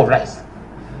 1 cup of rice,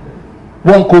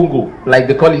 1 Congo, like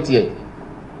they call it here.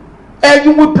 And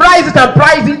you will price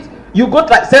it. You go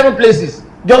to like 7 places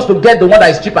just to get the one that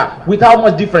is cheaper. With how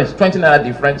much difference? 20 naira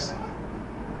difference.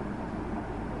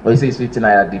 Or you say it's 50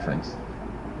 naira difference.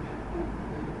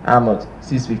 How much?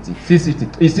 650.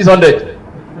 650. It's 600.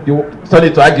 You turn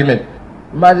it to argument.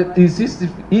 Imagine it's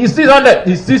 600.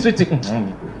 It's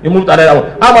 650. You move to another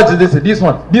one. How much is this? This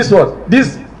one. This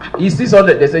is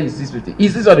 600. They say it's 650.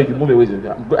 It's 600. You move away.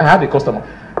 I have a customer.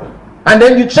 And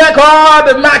then you check all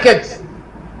the markets.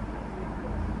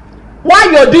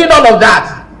 While you're doing all of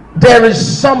that, there is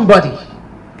somebody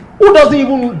who doesn't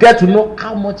even get to know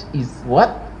how much is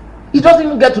what. He doesn't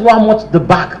even get to know how much the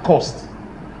bag costs.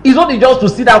 It's only just to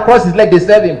sit across his leg, they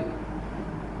serve him.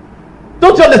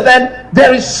 Don't you understand?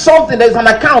 There is something, there's an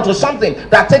account or something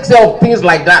that takes care of things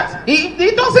like that.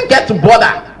 He doesn't get to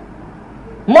bother.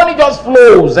 Money just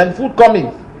flows and food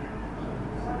coming.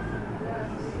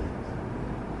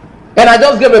 And I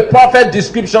just gave a perfect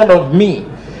description of me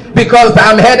because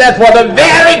I'm headed for the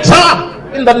very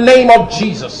top in the name of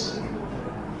Jesus.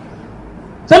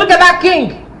 So look at that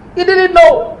king. He didn't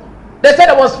know. They said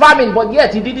it was famine, but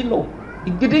yet he didn't know.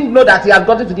 He didn't know that he had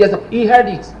gotten to the end. He heard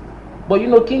it. But you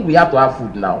know, king, we have to have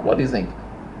food now. What do you think?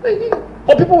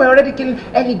 But people were already killing.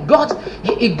 And he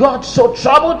got so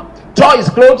troubled, tore his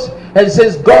clothes, and he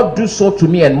says, "God, do so to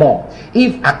me and more."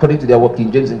 If, according to their word,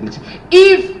 King James English,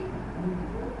 if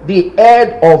the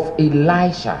head of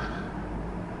Elisha,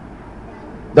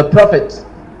 the prophet,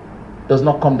 does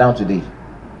not come down today,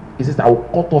 he says, "I will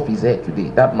cut off his head today,"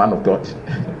 that man of God.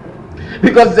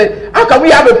 Because he said, "How can we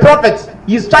have a prophet?"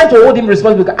 He's trying to hold him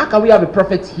responsible. "How can we have a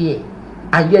prophet here?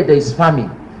 And yet there is famine."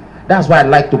 That's why I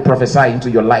like to prophesy into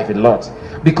your life a lot.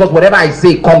 Because whatever I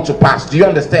say come to pass. Do you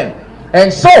understand?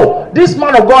 And so, this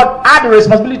man of God had the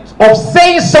responsibility of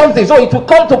saying something so it will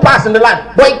come to pass in the land.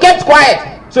 But he kept quiet.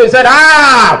 So he said,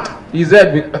 he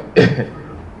said, he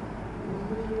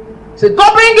said, "Go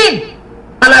bring him."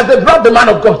 And as they brought the man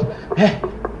of God,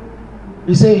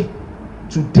 he said,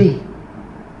 "Today,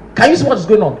 can you see what is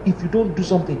going on? If you don't do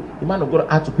something," the man of God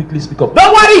had to quickly speak up.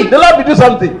 "Don't worry, the Lord will do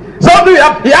something." So he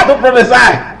had to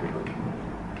prophesy.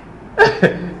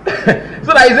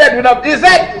 So that he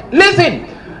said, "Listen,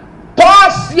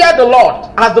 thus saith the Lord,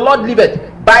 as the Lord liveth,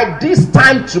 by this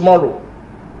time tomorrow,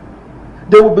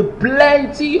 there will be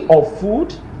plenty of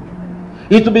food.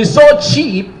 It will be so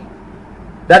cheap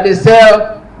that they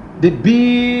sell the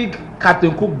big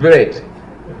Captain Cook bread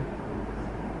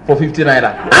for 50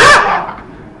 naira.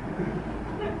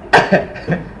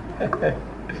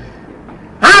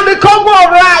 And the Congo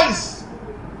of rice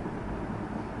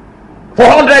for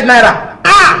 100 naira.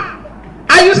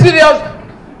 Are you serious?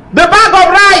 The bag of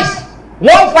rice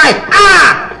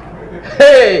 1.5.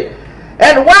 Hey.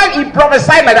 And while he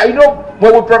prophesied like that, you know,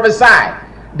 when we prophesy,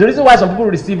 the reason why some people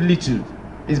receive little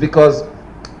is because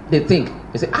they think,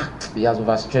 they say, he has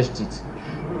overstretched it.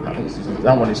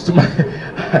 That one is too much.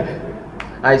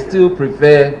 I still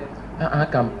prefer. How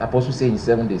can Apostle say in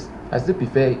 7 days? I still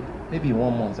prefer maybe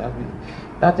 1 month.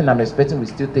 That thing I'm expecting will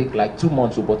still take like 2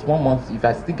 months. But 1 month, if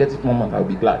I still get it 1 month, I'll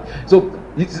be glad. So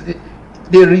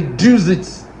they reduce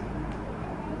it.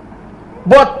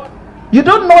 But you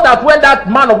don't know that when that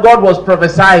man of God was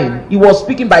prophesying, he was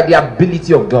speaking by the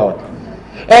ability of God.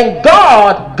 And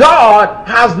God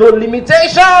has no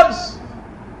limitations.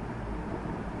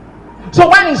 So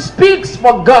when he speaks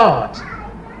for God,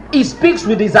 he speaks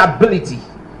with his ability.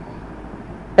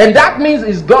 And that means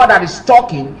it's God that is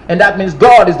talking, and that means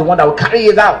God is the one that will carry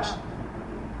it out.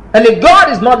 And if God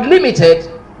is not limited,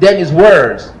 then his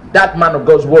words, that man of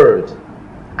God's word,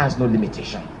 has no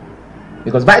limitation.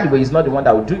 Because by the way, he's not the one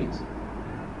that will do it.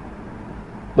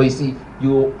 But you see,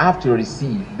 you have to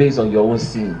receive based on your own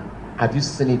seeing. Have you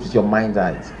seen it with your mind's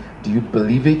eyes? Do you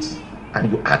believe it?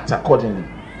 And you act accordingly.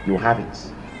 You have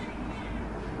it.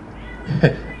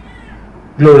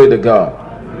 Glory to God.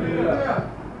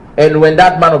 And when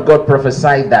that man of God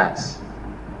prophesied that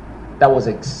was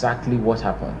exactly what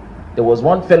happened. There was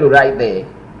one fellow right there,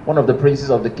 one of the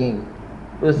princes of the king,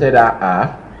 who said,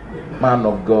 man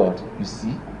of God, you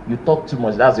see, you talk too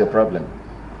much, that's your problem.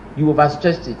 You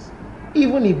overstretched it.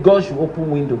 Even if God should open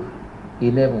window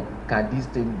in heaven, can this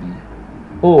thing be?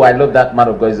 Oh, I love that man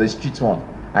of God. He's a street one.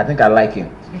 I think I like him.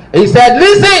 He said,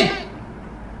 listen,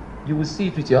 you will see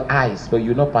it with your eyes, but you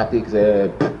will not partake.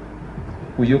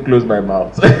 Will you close my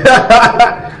mouth? And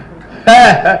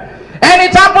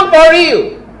it happened for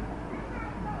real.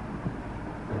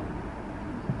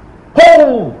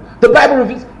 Oh, the Bible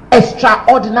reveals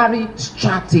extraordinary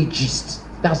strategist.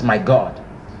 That's my God.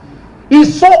 He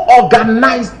so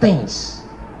organized things.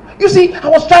 You see, I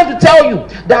was trying to tell you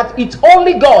that it's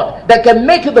only God that can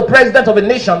make you the president of a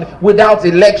nation without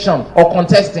election or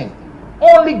contesting.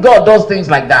 Only God does things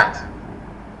like that.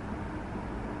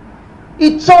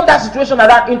 He turned that situation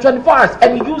around in 24 hours,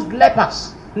 and he used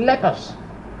lepers.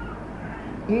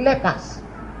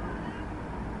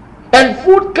 And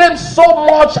food came so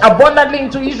much abundantly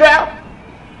into Israel.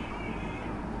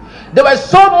 There was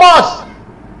so much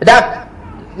that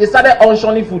they started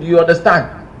auctioning food. You understand?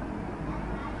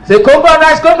 Say Congo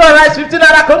rice, 15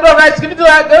 naira, Congo rice, 15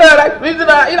 naira, 15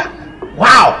 naira.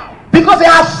 Wow! Because they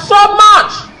have so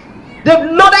much. They've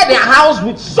loaded their house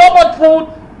with so much food,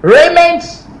 raiment,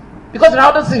 because there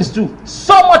are other things too.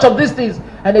 So much of these things,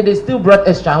 and then they still brought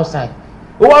extra outside.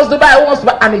 Who wants to buy? Who wants to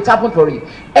buy? And it happened for it.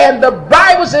 And the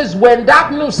Bible says when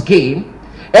that news came,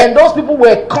 and those people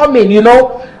were coming, you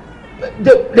know,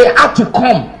 they had to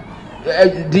come.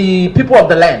 The people of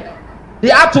the land, they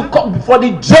had to come for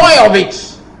the joy of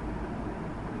it.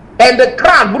 And the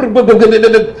crowd,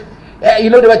 you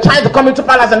know, they were trying to come into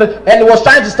palace, and he was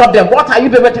trying to stop them. What are you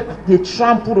doing? They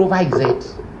trampled over his head.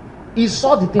 He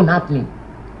saw the thing happening,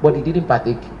 but he didn't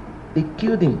partake. They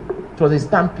killed him. It was a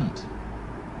stampede.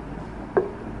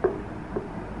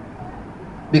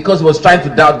 Because he was trying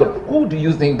to doubt God. Who do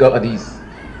you think God is?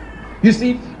 You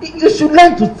see, you should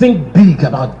learn to think big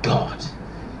about God.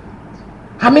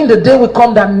 I mean, the day will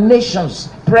come that nations,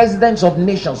 presidents of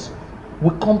nations,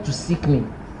 will come to seek me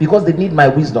because they need my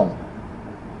wisdom.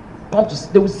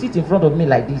 They will sit in front of me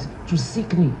like this to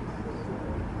seek me.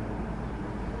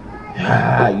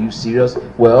 Are you serious?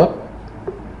 Well,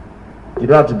 you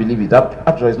don't have to believe it.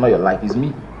 After all, it's not your life, it's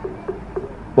me.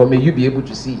 But may you be able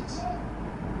to see it.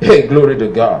 Hey, glory to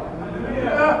God.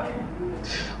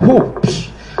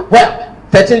 Well,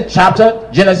 13th chapter,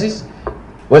 Genesis.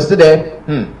 We're still there.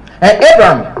 And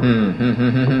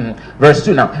Abraham, verse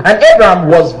 2 now. And Abraham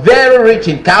was very rich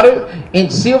in cattle, in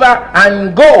silver,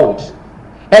 and gold.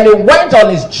 And he went on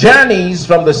his journeys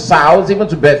from the south, even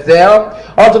to Bethel,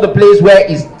 unto the place where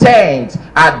his tent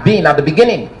had been at the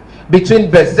beginning, between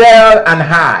Bethel and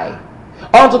Hai,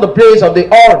 unto the place of the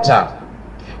altar,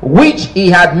 which he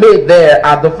had made there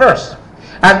at the first.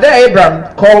 And there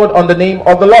Abraham called on the name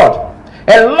of the Lord.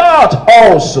 And Lot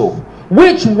also,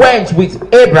 which went with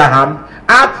Abraham,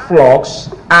 had flocks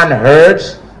and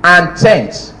herds and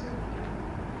tents.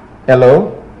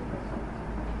 Hello?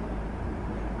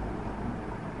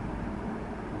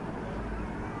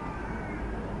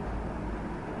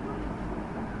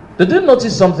 Did you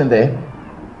notice something there?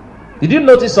 Did you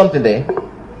notice something there?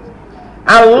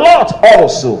 And Lot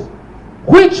also,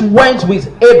 which went with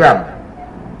Abraham,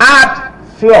 had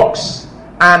flocks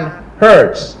and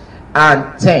herds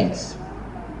and tents.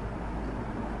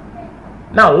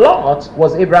 Now Lot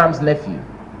was Abraham's nephew,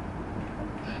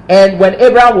 and when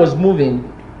Abraham was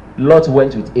moving, Lot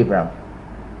went with Abraham.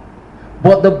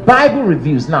 But the Bible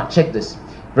reveals, now check this,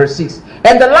 verse 6,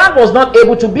 and the land was not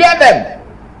able to bear them,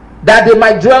 that they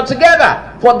might dwell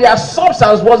together, for their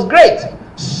substance was great,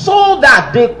 so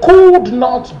that they could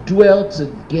not dwell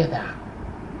together.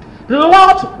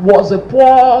 Lot was a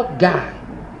poor guy.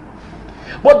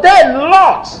 But then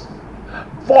Lot,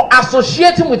 for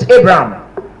associating with Abraham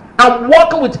and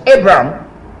working with Abraham,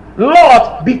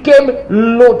 Lot became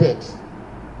loaded.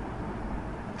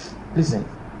 Listen,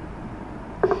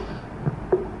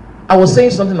 I was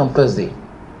saying something on Thursday.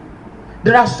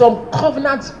 There are some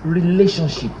covenant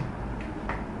relationship,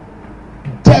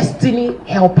 destiny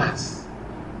helpers.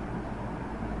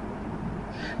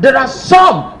 There are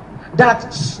some that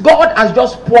God has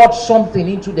just poured something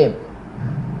into them,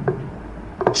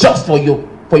 just for you,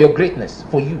 for your greatness,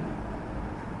 for you.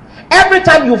 Every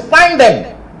time you find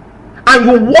them and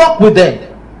you walk with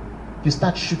them, you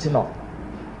start shooting up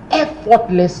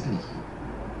effortlessly.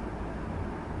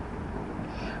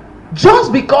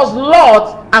 Just because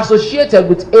Lot associated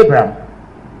with Abraham,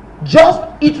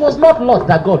 it was not Lot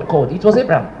that God called, it was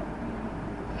Abraham.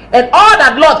 And all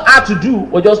that Lot had to do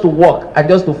was just to walk and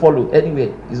just to follow.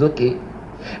 Anyway, it's okay.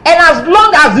 And as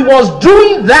long as he was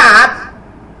doing that,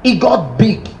 he got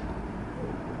big.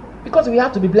 Because we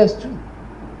have to be blessed too.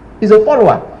 He's a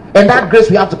follower. And that grace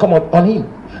we have to come on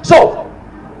him. So,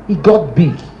 he got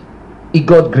big. He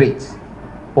got great.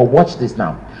 But watch this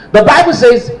now. The Bible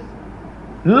says,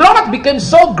 Lot became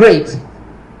so great,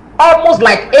 almost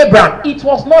like Abraham. It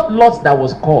was not Lot that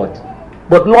was called,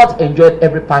 but Lot enjoyed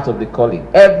every part of the calling,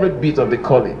 every bit of the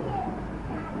calling.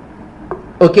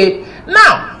 Okay,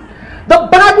 now the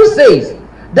Bible says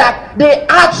that they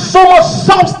had so much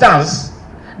substance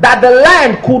that the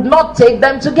land could not take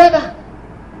them together.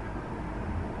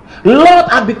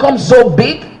 Lot had become so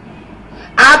big,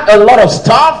 had a lot of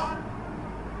stuff,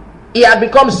 he had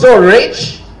become so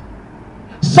rich.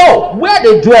 So where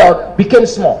they dwelled became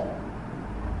small.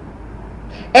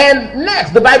 And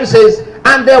next the Bible says,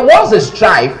 and there was a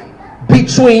strife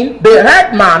between the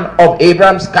headman of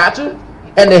Abraham's cattle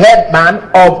and the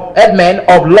headman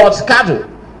of Lot's cattle.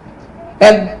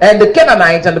 And the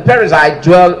Canaanites and the Perizzites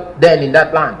dwelled then in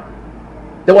that land.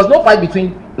 There was no fight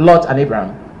between Lot and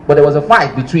Abraham, but there was a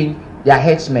fight between their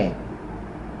headsmen.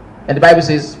 And the Bible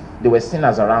says there were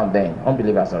sinners around then,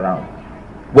 unbelievers around,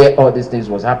 where all these things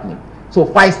was happening. So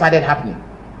fight started happening.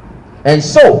 And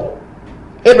so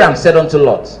Abraham said unto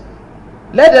Lot,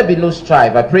 let there be no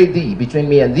strife, I pray thee, between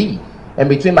me and thee, and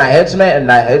between my headsmen and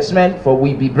thy headsmen, for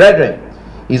we be brethren.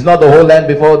 Is not the whole land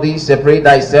before thee? Separate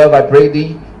thyself, I pray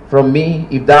thee, from me.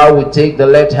 If thou wilt take the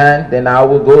left hand, then I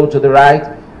will go to the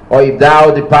right. Or if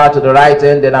thou depart to the right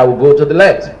hand, then I will go to the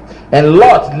left. And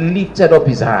Lot lifted up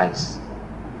his eyes.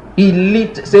 He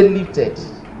lifted.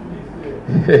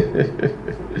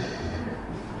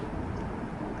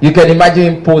 You can imagine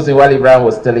him posing while Abraham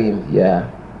was telling him,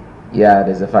 yeah,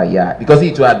 there's a fight, yeah. Because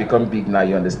he too had become big now,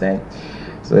 you understand?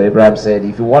 So Abraham said,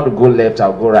 if you want to go left,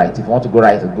 I'll go right. If you want to go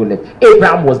right, I'll go left.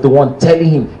 Abraham was the one telling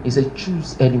him. He said,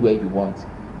 choose anywhere you want.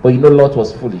 But you know, Lot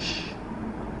was foolish.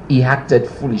 He acted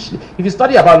foolishly. If you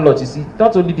study about Lot, you see,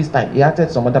 not only this time, he acted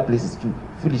some other places too,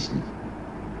 foolishly.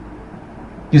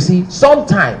 You see,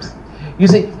 sometimes,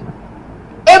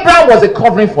 Abraham was a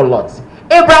covering for Lot.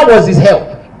 Abraham was his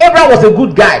help. Abraham was a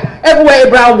good guy. Everywhere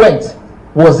Abraham went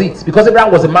was it. Because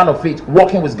Abraham was a man of faith,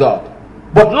 walking with God.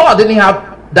 But Lot didn't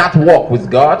have that walk with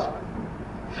God.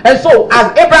 And so,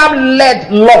 as Abraham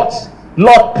led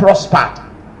Lot prospered.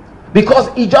 Because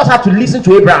he just had to listen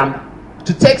to Abraham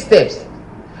to take steps.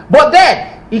 But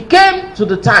then, he came to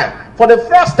the time, for the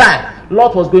first time,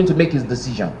 Lot was going to make his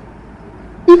decision.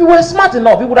 If he were smart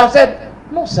enough, he would have said,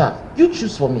 no sir, you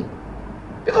choose for me.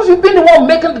 Because you've been the one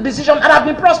making the decision and I've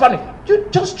been prospering. You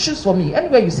just choose for me.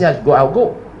 Anywhere you say I should go, I'll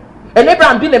go. And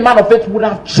Abraham, being a man of faith, would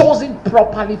have chosen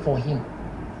properly for him.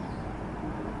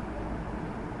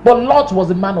 But Lot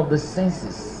was a man of the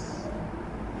senses.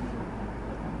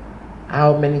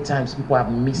 How many times people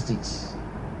have missed it?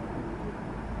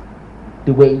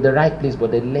 They were in the right place, but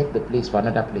they left the place for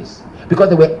another place. Because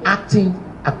they were acting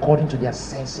according to their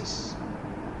senses.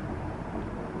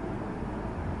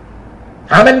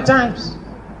 How many times?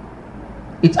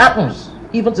 It happens,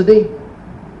 even today.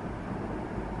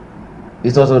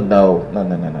 It's also no.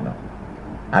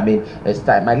 I mean, it's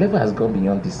time. My level has gone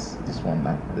beyond this one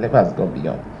now. My level has gone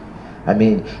beyond. I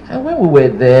mean, and when we were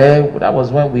there, that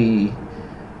was when we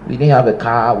didn't have a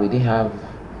car.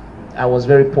 I was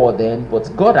very poor then,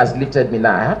 but God has lifted me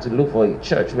now. I have to look for a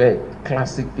church where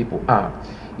classic people are.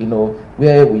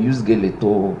 Where we use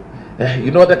geleto.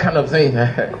 The kind of thing.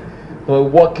 We're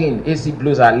walking, AC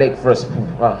blows our leg first.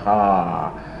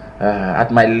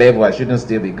 At my level, I shouldn't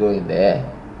still be going there.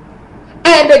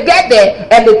 And they get there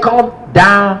and they come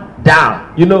down.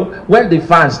 When the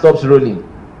fan stops rolling,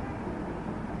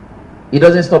 It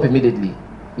doesn't stop immediately.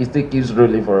 It still keeps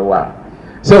rolling for a while.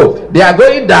 So they are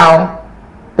going down,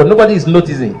 but nobody is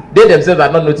noticing. They themselves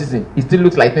are not noticing. It still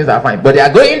looks like things are fine, but they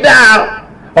are going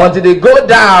down until they go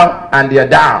down and they are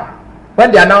down.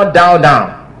 When they are now down,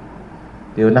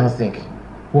 they will now think,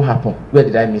 what happened? Where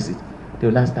did I miss it? They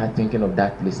will now start thinking of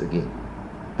that place again.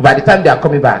 But by the time they are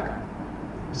coming back,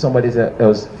 somebody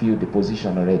else filled the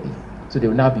position already. So they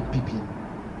will now be peeping.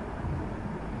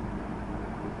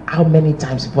 How many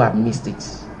times people have missed it?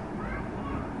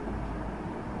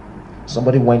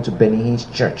 Somebody went to Benny Hinn's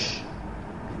church,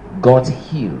 got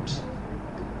healed.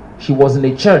 She was in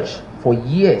a church for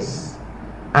years.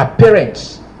 Her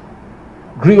parents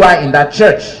grew her in that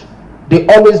church. They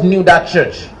always knew that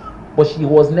church, but she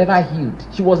was never healed.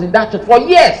 She was in that church for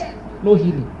years, no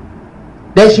healing.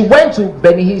 Then she went to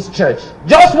Benny Hinn's church.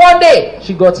 Just one day,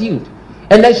 she got healed.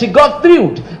 And then she got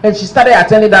thrilled, and she started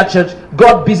attending that church,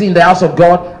 got busy in the house of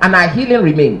God, and her healing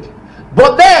remained.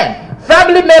 But then,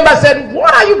 family members said,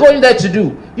 what are you going there to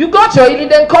do? You got your healing,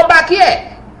 then come back here.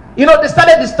 You know, they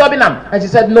started disturbing her. And she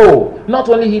said, no, not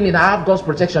only healing, I have God's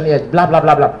protection here, blah, blah,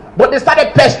 blah, blah. But they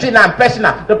started pestering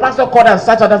her. The pastor called her and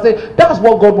sat her and said, that's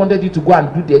what God wanted you to go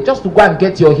and do there, just to go and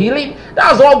get your healing.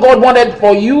 That's all God wanted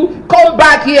for you. Come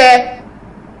back here.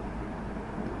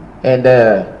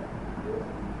 And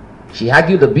she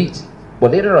argued a bit,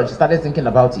 but later on she started thinking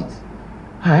about it.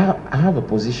 I have a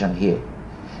position here.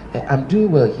 I'm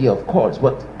doing well here, of course,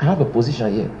 but I have a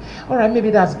position here. All right,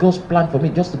 maybe that's God's plan for me,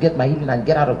 just to get my healing and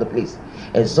get out of the place.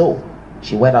 And so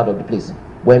she went out of the place,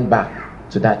 went back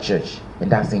to that church,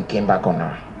 and that thing came back on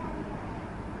her.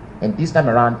 And this time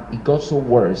around, it got so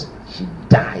worse, she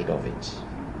died of it.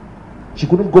 She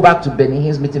couldn't go back to Benny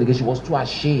Hinn's meeting again. She was too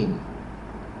ashamed.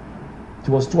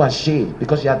 She was too ashamed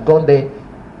because she had gone there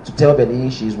to tell Benny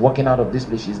she's walking out of this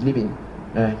place, she's leaving.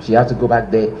 She had to go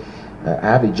back there.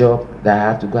 I have a job that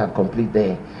I have to go and complete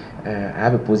there. I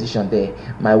have a position there.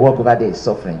 My work over there is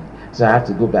suffering, so I have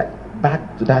to go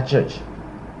back to that church.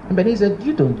 And Benny said,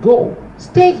 you don't go.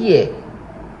 Stay here.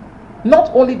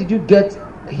 Not only did you get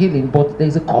healing, but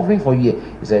there's a covering for you here.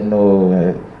 He said,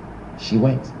 no. She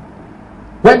went.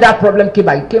 When that problem came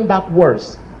back, it came back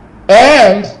worse.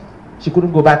 And she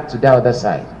couldn't go back to the other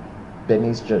side,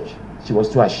 Benny's church. She was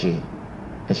too ashamed,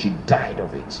 and she died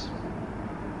of it.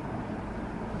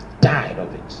 Died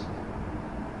of it.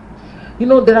 You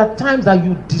know, there are times that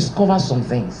you discover some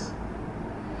things.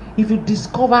 If you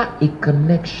discover a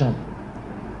connection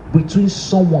between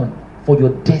someone for your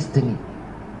destiny,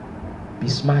 be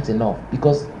smart enough,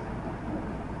 because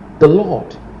the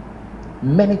Lord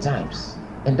many times,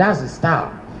 and that's his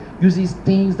style, uses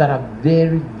things that are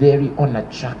very, very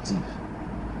unattractive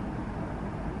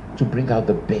to bring out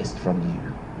the best from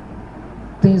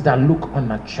you. Things that look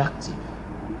unattractive.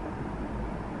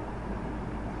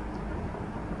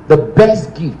 The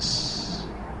best gifts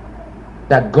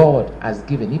that God has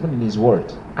given, even in his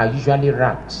word, are usually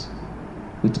wrapped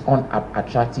with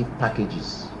unattractive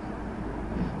packages,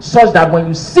 such that when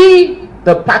you see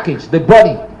the package, the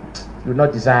body, you will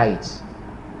not desire it.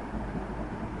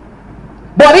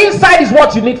 But inside is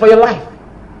what you need for your life.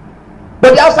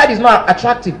 But the outside is not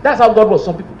attractive. That's how God was.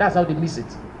 Some people, that's how they miss it.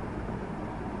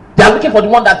 They are looking for the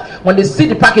one that when they see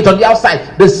the package on the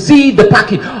outside, they see the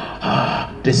package.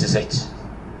 This is it.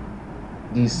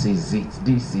 This is it.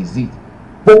 This is it.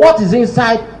 But what is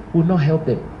inside will not help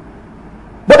them.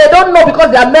 But they don't know,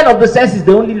 because they are men of the senses.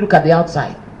 They only look at the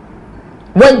outside.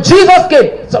 When Jesus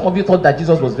came, some of you thought that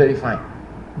Jesus was very fine.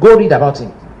 Go read about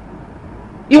him.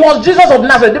 He was Jesus of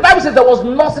Nazareth. The Bible says there was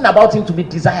nothing about him to be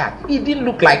desired. He didn't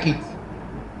look like it.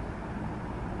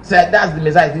 Said, that's the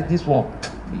Messiah, this one,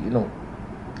 you know.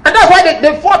 And that's why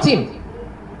they fought him.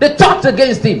 They talked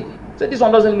against him. So this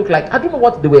one doesn't look like. I don't know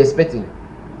what they were expecting.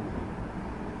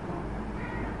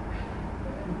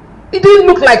 It didn't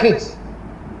look like it.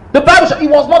 The Bible says he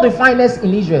was not the finest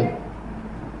in Israel.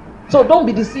 So don't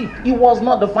be deceived. He was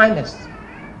not the finest.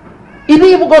 He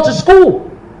didn't even go to school.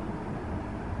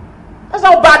 That's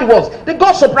how bad he was. They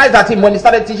got surprised at him when he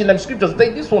started teaching them scriptures. They,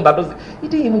 this one that does, he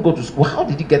didn't even go to school. How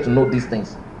did he get to know these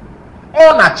things?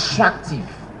 Unattractive.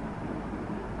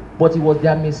 But he was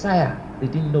their Messiah. They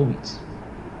didn't know it.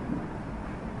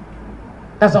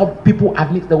 That's how people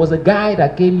admit. There was a guy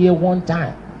that came here one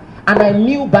time, and I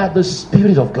knew by the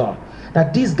Spirit of God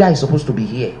that this guy is supposed to be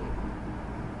here.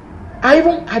 I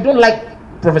don't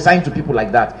like prophesying to people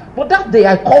like that. But that day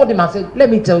I called him and said, let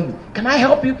me tell you, can I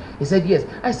help you? He said, yes.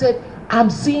 I said, I'm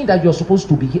seeing that you're supposed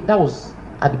to be here. That was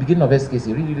at the beginning of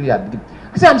SKC, really at the beginning.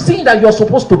 I said, I'm seeing that you're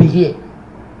supposed to be here.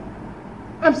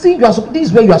 I'm seeing this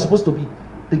is where you are supposed to be.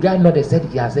 The guy nodded, said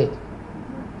he has said.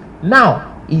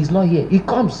 Now, he is not here. He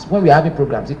comes when we are having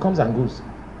programs. He comes and goes.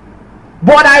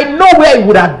 But I know where he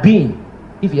would have been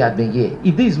if he had been here.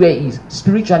 If this is where he is,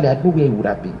 spiritually, I know where he would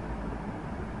have been.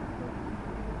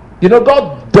 You know,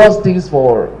 God does things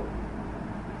for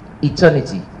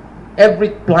eternity. Every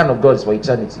plan of God is for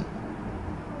eternity.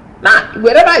 Now,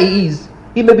 wherever he is,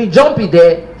 he may be jumpy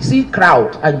there, see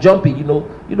crowd and jumpy. You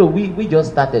know, we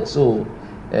just started, so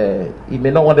he may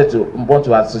not want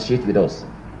to associate with us.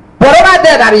 But over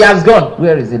there that he has gone,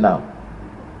 where is he now?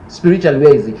 Spiritually,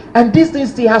 where is he? And this thing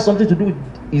still has something to do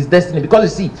with his destiny. Because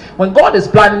you see, when God is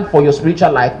planning for your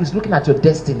spiritual life, he's looking at your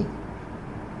destiny.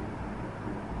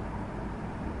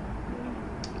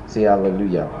 Say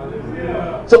hallelujah.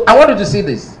 Hallelujah. So I want you to see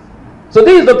this. So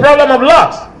this is the problem of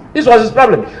Lot. This was his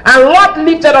problem. And Lot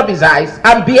lifted up his eyes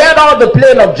and beheld all the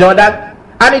plain of Jordan,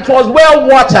 and it was well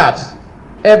watered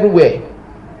everywhere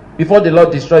before the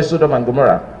Lord destroyed Sodom and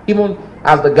Gomorrah. Even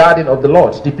as the garden of the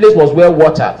Lord, the place was well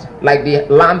watered, like the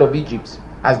land of Egypt,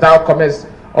 as thou comest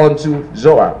unto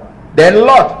Zoar. Then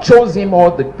Lot chose him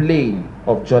all the plain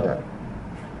of Jordan.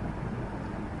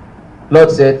 Lord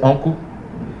said, Uncle,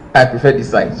 I prefer this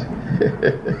side.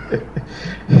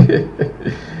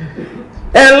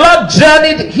 And Lot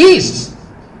journeyed east,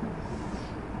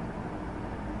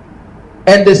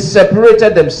 and they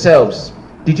separated themselves.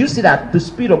 Did you see that? The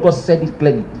Spirit of God said it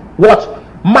clearly. Watch.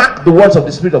 Mark the words of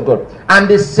the Spirit of God. And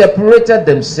they separated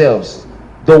themselves,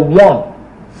 the one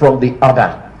from the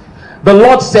other. The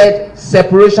Lord said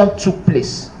separation took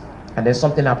place, and then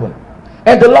something happened.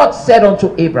 And the Lord said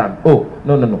unto Abraham, what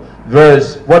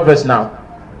verse now?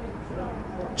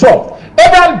 12.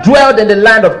 Abraham dwelled in the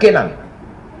land of Canaan,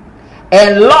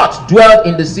 and Lot dwelled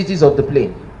in the cities of the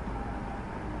plain,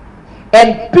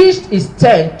 and pitched his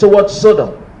tent towards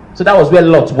Sodom. So that was where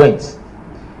Lot went.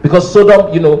 Because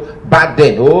Sodom, back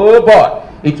then, oh boy,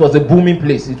 it was a booming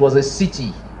place. It was a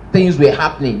city. Things were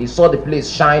happening. He saw the place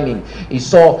shining. He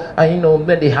saw,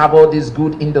 when they have all these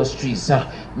good industries.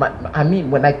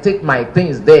 When I take my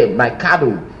things there, my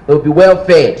cattle, they will be well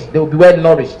fed. They will be well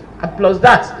nourished. And plus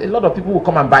that, a lot of people will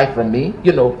come and buy from me.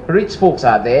 Rich folks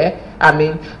are there.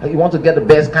 You want to get the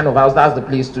best kind of house, that's the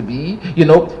place to be.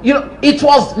 It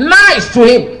was nice to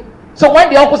him. So when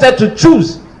the uncle said to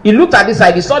choose, he looked at this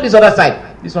side, he saw this other side.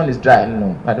 This one is dry.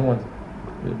 No, I don't want.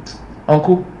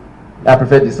 Uncle, I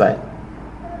prefer this side.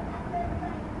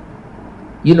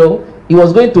 He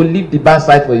was going to leave the bad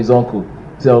side for his uncle.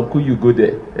 He said, Uncle, you go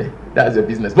there. That's your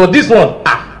business. But this one,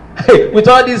 with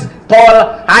all this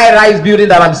tall, high-rise building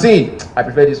that I'm seeing, I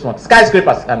prefer this one.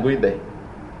 Skyscrapers, I'm going there.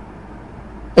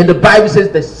 And the Bible says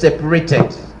they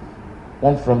separated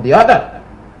one from the other,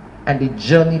 and they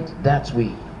journeyed that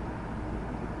way.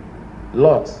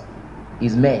 Lot,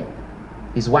 his men,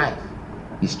 his wife,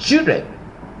 his children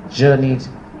journeyed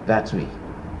that way.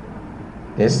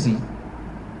 Let's see.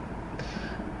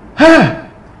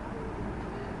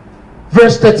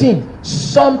 Verse 13.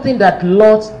 Something that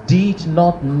Lot did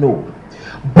not know.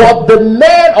 But the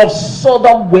men of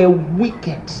Sodom were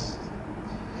wicked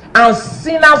and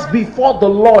sinners before the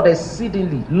Lord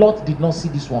exceedingly. Lot did not see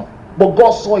this one, but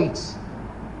God saw it.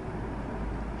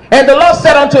 And the Lord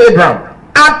said unto Abraham,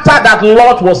 after that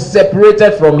Lot was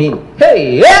separated from him,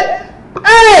 hey,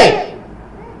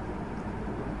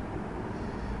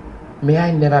 may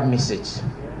I never miss it.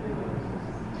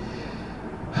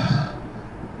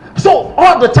 So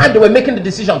all the time they were making the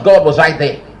decision, God was right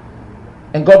there,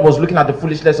 and God was looking at the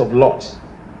foolishness of Lot,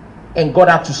 and God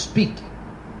had to speak.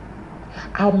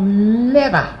 I'm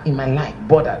never in my life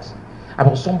bothered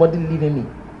about somebody leaving me,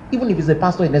 even if it's a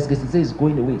pastor in SGC, he says he's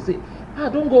going away. Say,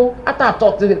 don't go. After I've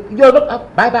talked to him, you're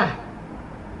not, bye-bye.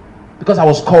 Because I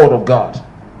was called of God.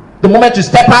 The moment you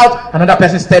step out, another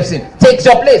person steps in, takes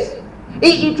your place.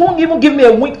 It won't even give me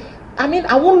a wink. I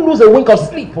won't lose a wink of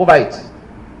sleep over it.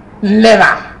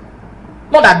 Never.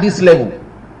 Not at this level.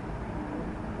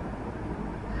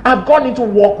 I've gone into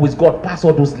walk with God past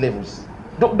all those levels.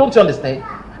 Don't you understand?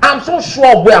 I'm so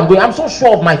sure of where I'm going. I'm so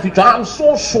sure of my future. I'm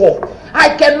so sure.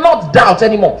 I cannot doubt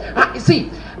anymore.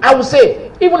 I would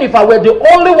say, even if I were the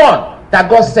only one that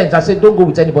God sent, I said, don't go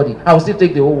with anybody, I will still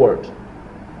take the whole world.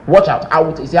 Watch out. How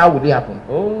would it happen?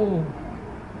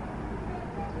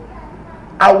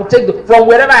 I will take from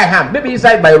wherever I am, maybe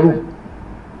inside my room.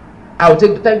 I will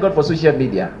thank God for social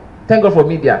media. Thank God for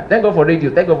media. Thank God for radio.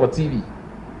 Thank God for TV.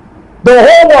 The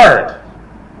whole world.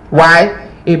 Why?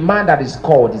 A man that is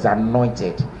called is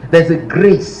anointed. There's a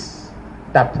grace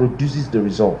that produces the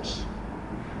results.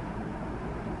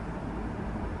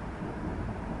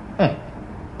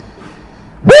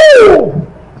 Woo!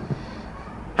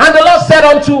 And the Lord said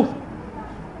unto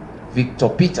Victor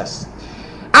Peters,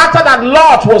 after that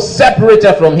Lot was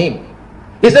separated from him,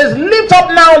 he says, lift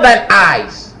up now thine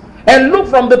eyes and look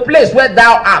from the place where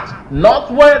thou art,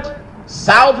 northward,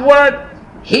 southward,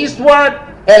 eastward,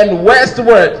 and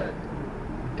westward.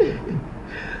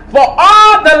 For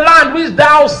all the land which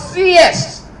thou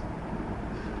seest,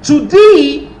 to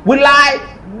thee will I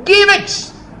give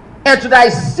it, and to thy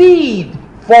seed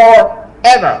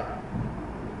forever.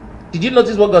 Did you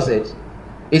notice what God said?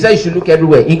 He said you should look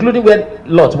everywhere, including where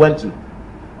Lot went to.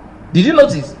 Did you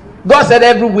notice? God said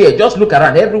everywhere, just look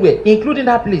around, everywhere, including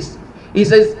that place. He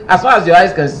says, as far as your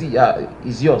eyes can see,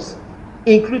 is yours,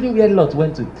 including where Lot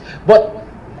went to. But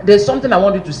there's something I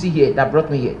want you to see here that brought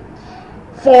me here.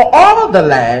 For all the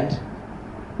land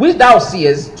which thou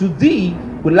seest, to thee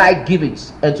will I give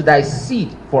it, and to thy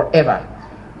seed forever.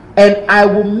 And I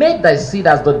will make thy seed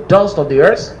as the dust of the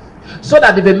earth, so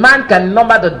that if a man can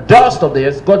number the dust of the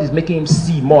earth, God is making him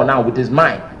see more now with his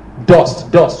mind.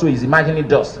 Dust, so he's imagining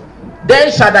dust.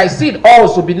 Then shall thy seed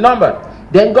also be numbered.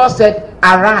 Then God said,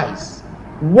 arise,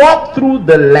 walk through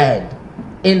the land,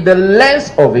 in the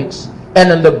length of it,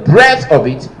 and in the breadth of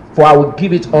it, for I will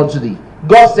give it unto thee.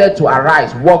 God said to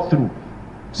arise, walk through.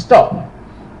 Stop.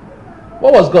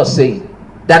 What was God saying?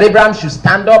 That Abraham should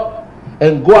stand up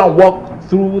and go and walk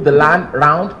through the land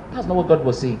round? That's not what God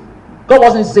was saying. God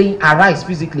wasn't saying arise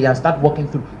physically and start walking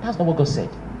through. That's not what God said.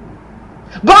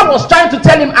 God was trying to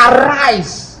tell him,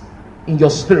 arise in your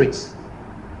spirit.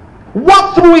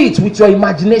 Walk through it with your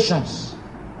imaginations.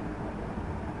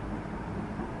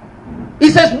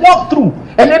 He says walk through.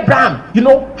 And Abraham,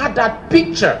 had that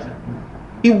picture.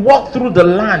 He walked through the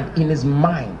land in his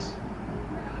mind.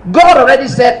 God already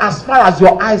said, as far as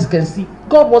your eyes can see.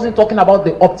 God wasn't talking about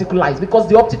the optical eyes, because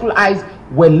the optical eyes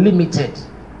were limited.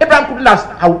 Abraham couldn't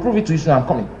have, I will prove it to you soon, I'm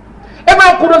coming.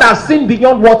 Abraham couldn't have seen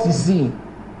beyond what he's seeing.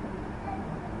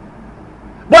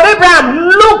 But Abraham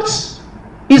looked.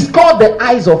 It's called the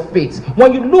eyes of faith.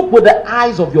 When you look with the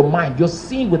eyes of your mind, you're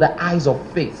seeing with the eyes of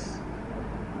faith.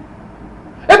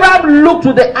 Abraham looked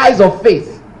with the eyes of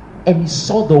faith, and he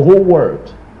saw the whole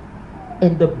world.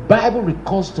 And the Bible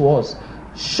records to us,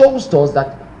 shows to us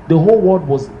that the whole world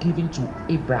was given to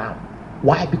Abraham.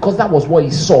 Why? Because that was what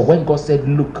he saw when God said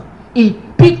look. He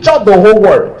pictured the whole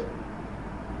world.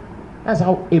 That's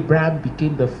how Abraham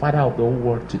became the father of the whole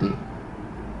world today.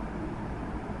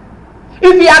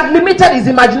 If he had limited his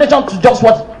imagination to just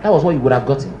what, that was what he would have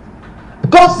gotten.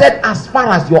 God said, as far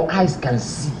as your eyes can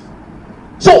see.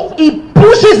 So he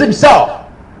pushes himself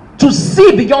to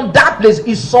see beyond that place.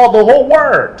 He saw the whole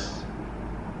world.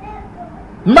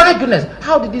 My goodness,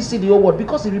 how did he see the whole world?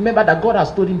 Because he remembered that God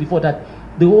has told him before that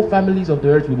the whole families of the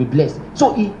earth will be blessed.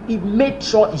 So he made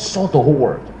sure he saw the whole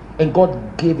world, and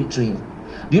God gave it to him.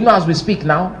 Do you know, as we speak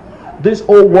now, this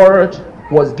whole world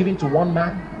was given to one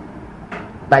man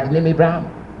by the name Abraham.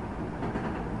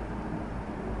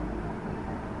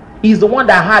 He's the one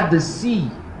that had the seed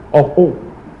of hope.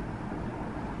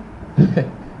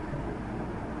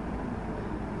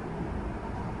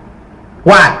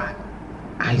 Why?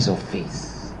 Eyes of faith.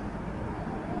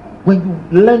 When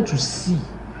you learn to see,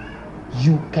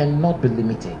 you cannot be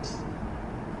limited.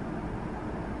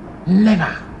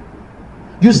 Never.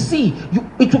 You see,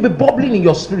 it will be bubbling in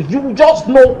your spirit. You will just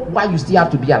know why you still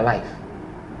have to be alive.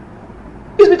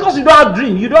 It's because you don't have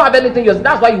dream. You don't have anything else.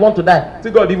 That's why you want to die. Say,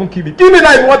 God, even kill me. Kill me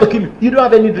now if you want to kill me. You don't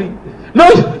have any dream.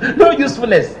 No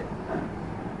usefulness.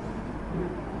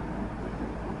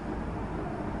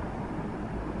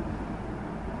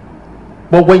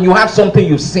 But when you have something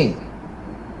you've seen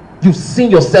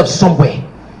yourself somewhere.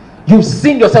 You've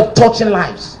seen yourself touching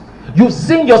lives. You've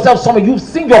seen yourself somewhere. You've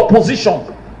seen your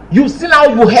position. You've seen how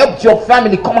you helped your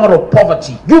family come out of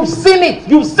poverty. You've seen it.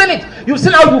 You've seen it. You've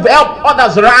seen how you've helped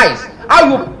others rise. How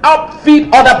you helped feed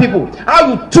other people. How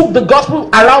you took the gospel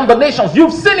around the nations.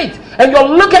 You've seen it. And you're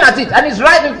looking at it. And it's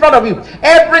right in front of you.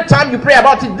 Every time you pray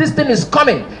about it, this thing is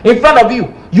coming in front of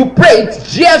you. You pray. It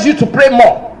jeers you to pray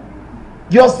more.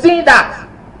 You're seeing that.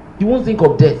 You won't think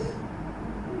of death.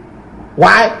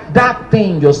 Why? That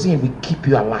thing you're seeing will keep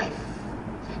you alive.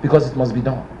 Because it must be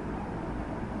done.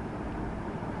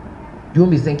 You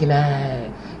won't be thinking,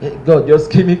 God,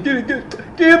 just kill me.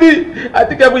 Kill me. I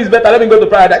think heaven is better. Let me go to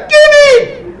paradise. Kill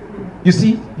me. You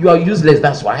see, you are useless.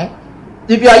 That's why.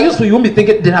 If you are useful, you won't be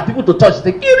thinking, there are people to touch.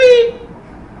 Say, kill me.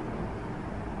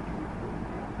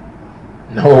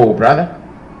 No, brother.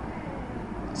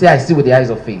 Say, I see with the eyes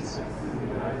of faith.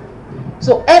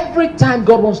 So every time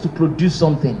God wants to produce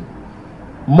something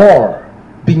more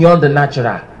beyond the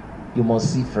natural, you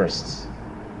must see first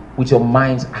with your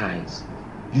mind's eyes.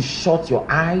 You shut your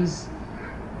eyes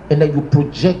and then you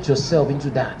project yourself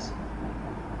into that.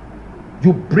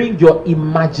 You bring your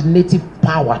imaginative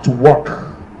power to work.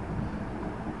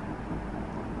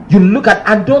 You look at,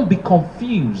 and don't be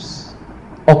confused.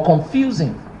 or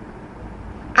confusing.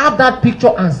 Have that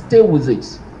picture and stay with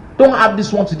it. Don't have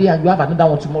this one today and you have another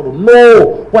one tomorrow.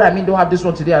 No. What I mean, don't have this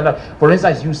one today and another. For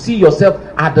instance, you see yourself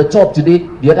at the top today,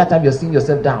 the other time you're seeing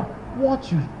yourself down.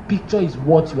 What you picture is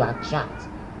what you attract.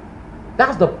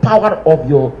 That's the power of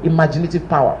your imaginative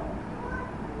power.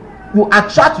 You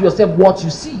attract to yourself what you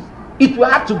see. It will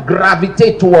have to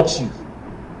gravitate towards you.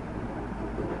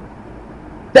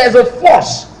 There's a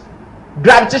force,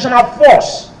 gravitational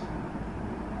force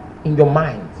in your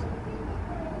mind.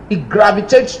 It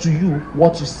gravitates to you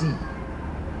what you see.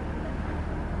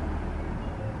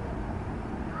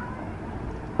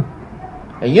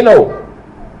 And you know,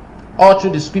 all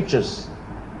through the scriptures,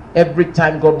 every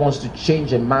time God wants to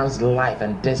change a man's life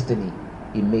and destiny,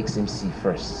 He makes him see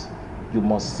first. You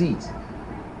must see it.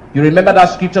 You remember that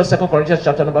scripture, 2 Corinthians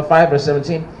chapter number 5, verse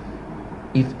 17?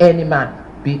 If any man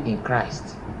be in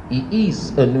Christ, he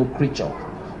is a new creature.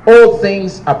 All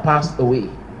things are passed away.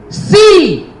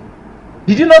 See!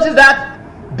 Did you notice that?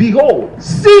 Behold,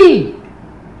 see!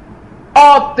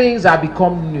 All things are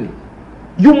become new.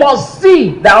 You must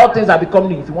see that all things are become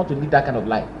new if you want to live that kind of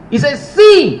life. He says,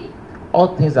 see!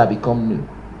 All things are become new.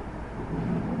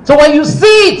 So when you see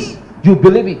it, you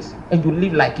believe it, and you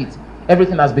live like it.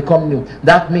 Everything has become new.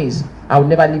 That means I will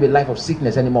never live a life of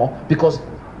sickness anymore because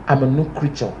I'm a new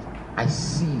creature. I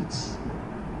see it.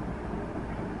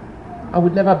 I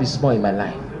would never be small in my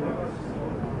life.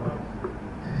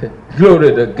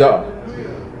 Glory to God.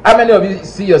 How many of you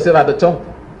see yourself at the top?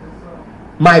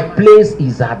 My place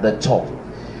is at the top.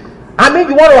 I mean,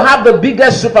 you want to have the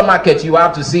biggest supermarket, you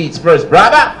have to see it first,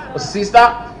 brother or sister.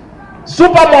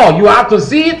 Supermall, you have to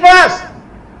see it first.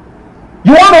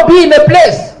 You want to be in a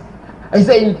place. I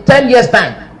say in 10 years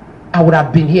time, I would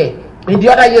have been here. In the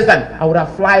other years time, I would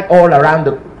have flied all around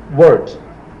the world.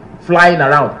 Flying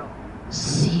around.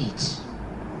 See it.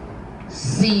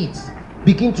 See it.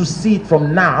 Begin to see it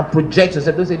from now. Project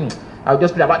yourself. Don't say, I'll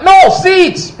just play about. No, see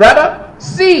it, brother.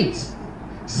 See it.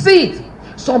 See it.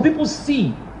 Some people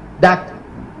see that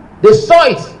they saw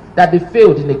it, that they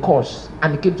failed in a course,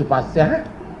 and it came to pass. Say,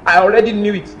 I already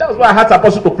knew it. That's why I had the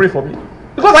apostle to pray for me.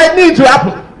 Because I knew it to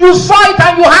happen. You saw it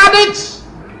and you had it.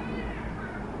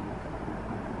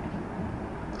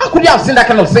 How could you have seen that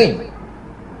kind of thing?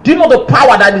 Do you know the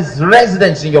power that is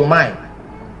resident in your mind?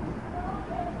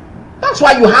 That's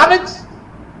why you have it.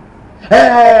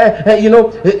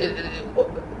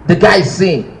 The guy is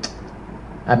saying,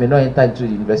 I may not enter into the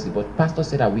university, but pastor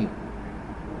said I will.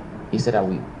 He said I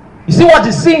will. You see what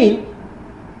he's saying?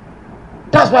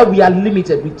 That's why we are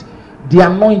limited with the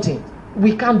anointing.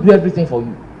 We can't do everything for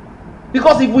you.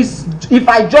 Because if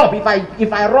I jump,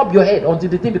 if I rub your head until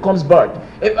the thing becomes bird,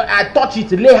 if I touch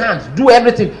it, lay hands, do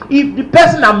everything, if the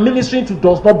person I'm ministering to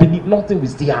does not believe, nothing will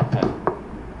still happen.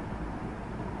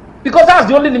 Because that's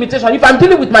the only limitation. If I'm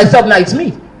dealing with myself now, it's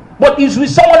me. But it's with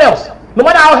someone else. No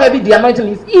matter how heavy the anointing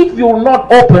is, if you're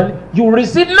not open, you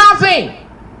receive nothing.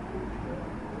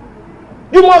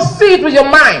 You must see it with your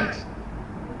mind.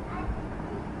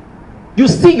 You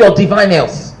see your divine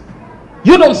health.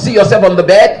 You don't see yourself on the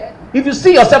bed. If you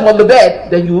see yourself on the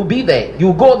bed, then you will be there. You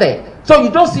will go there. So you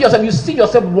don't see yourself, you see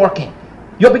yourself working.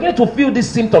 You're beginning to feel these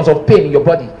symptoms of pain in your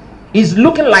body. It's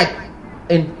looking like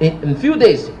in a few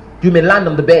days, you may land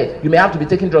on the bed. You may have to be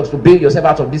taking drugs to bail yourself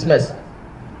out of this mess.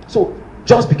 So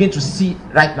just begin to see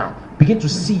right now. Begin to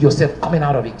see yourself coming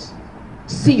out of it.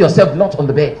 See yourself not on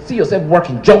the bed. See yourself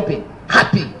working, jumping,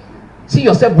 happy. See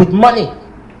yourself with money.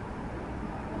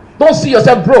 Don't see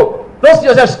yourself broke. Don't see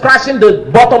yourself scratching the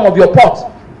bottom of your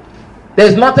pot.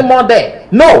 There's nothing more there.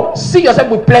 No, see yourself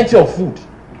with plenty of food.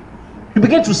 You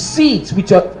begin to see it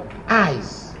with your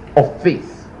eyes of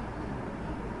faith.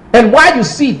 And while you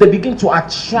see it, they begin to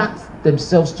attract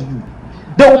themselves to you.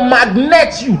 They will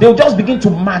magnet you. They will just begin to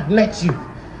magnet you.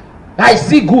 I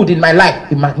see good in my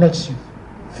life. It magnets you.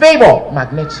 Favor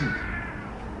magnets you.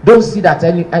 Don't see that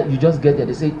you just get there.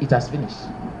 They say it has finished.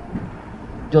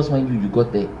 Just when you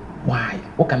got there. Why?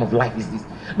 What kind of life is this?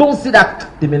 Don't see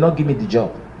that they may not give me the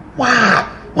job. Why?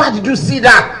 Why did you see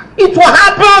that? It will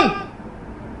happen.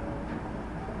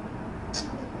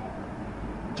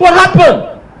 It will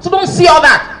happen. So don't see all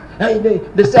that.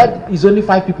 They said it's only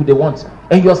 5 people they want.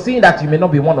 And you're seeing that you may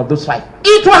not be one of those 5.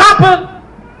 It will happen.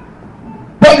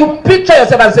 But you picture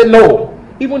yourself and say, no.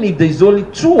 Even if there's only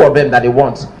 2 of them that they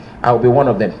want, I will be one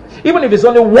of them. Even if it's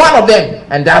only 1 of them,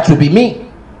 and that will be me.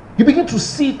 You begin to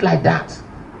see it like that.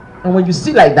 And when you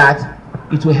see like that,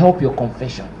 it will help your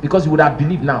confession. Because you would have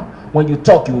believed now. When you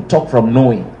will talk from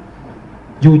knowing.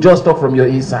 You will just talk from your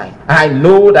inside. I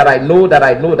know that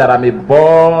I'm a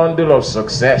bundle of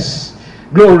success.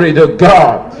 Glory to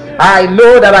God. I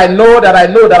know that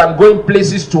I'm going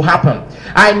places to happen.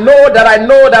 I know that I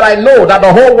know that I know that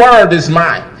the whole world is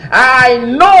mine. I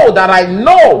know that I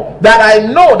know that I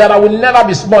know that I will never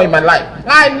be small in my life.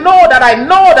 I know that I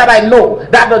know that I know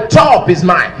that the top is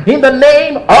mine. In the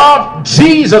name of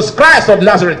Jesus Christ of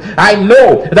Nazareth, I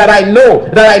know that I know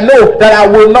that I know that I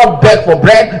will not beg for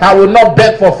bread. I will not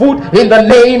beg for food. In the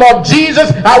name of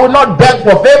Jesus, I will not beg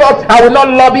for favor. I will not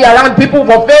lobby around people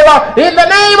for favor. In the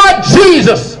name of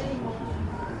Jesus,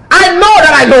 I know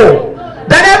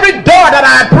that every door that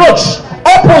I approach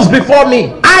opens before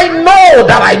me. I know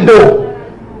that I know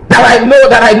that I know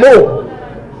that I know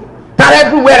that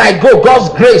everywhere I go, God's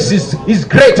grace is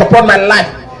great upon my life.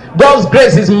 God's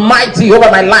grace is mighty over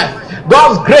my life.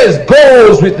 God's grace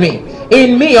goes with me,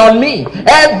 in me, on me.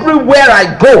 Everywhere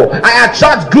I go, I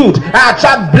attract good. I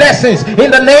attract blessings in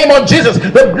the name of Jesus.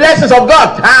 The blessings of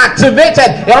God are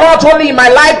activated not only in my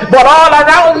life but all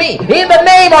around me in the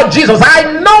name of Jesus. I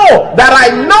know that I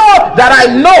know that I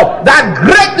know that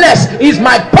greatness is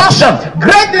my portion.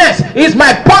 Greatness is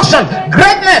my portion.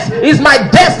 Greatness is my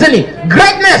destiny.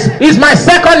 Greatness is my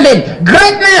second name.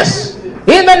 Greatness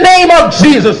in the name of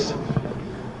Jesus.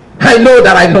 I know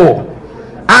that I know.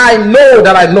 I know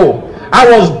that I know. I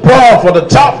was born for the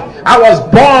top. I was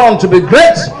born to be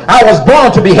great. I was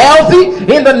born to be healthy.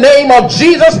 In the name of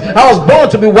Jesus, I was born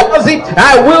to be wealthy.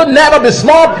 I will never be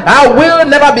small. I will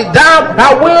never be down.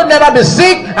 I will never be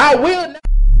sick. I will never...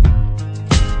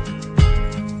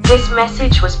 This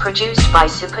message was produced by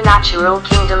Supernatural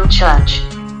Kingdom Church.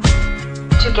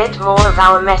 To get more of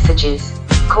our messages,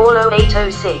 call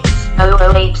 0806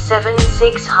 008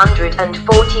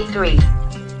 7643.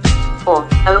 or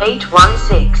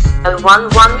 0816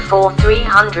 0114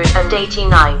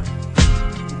 389.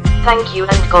 Thank you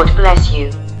and God bless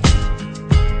you.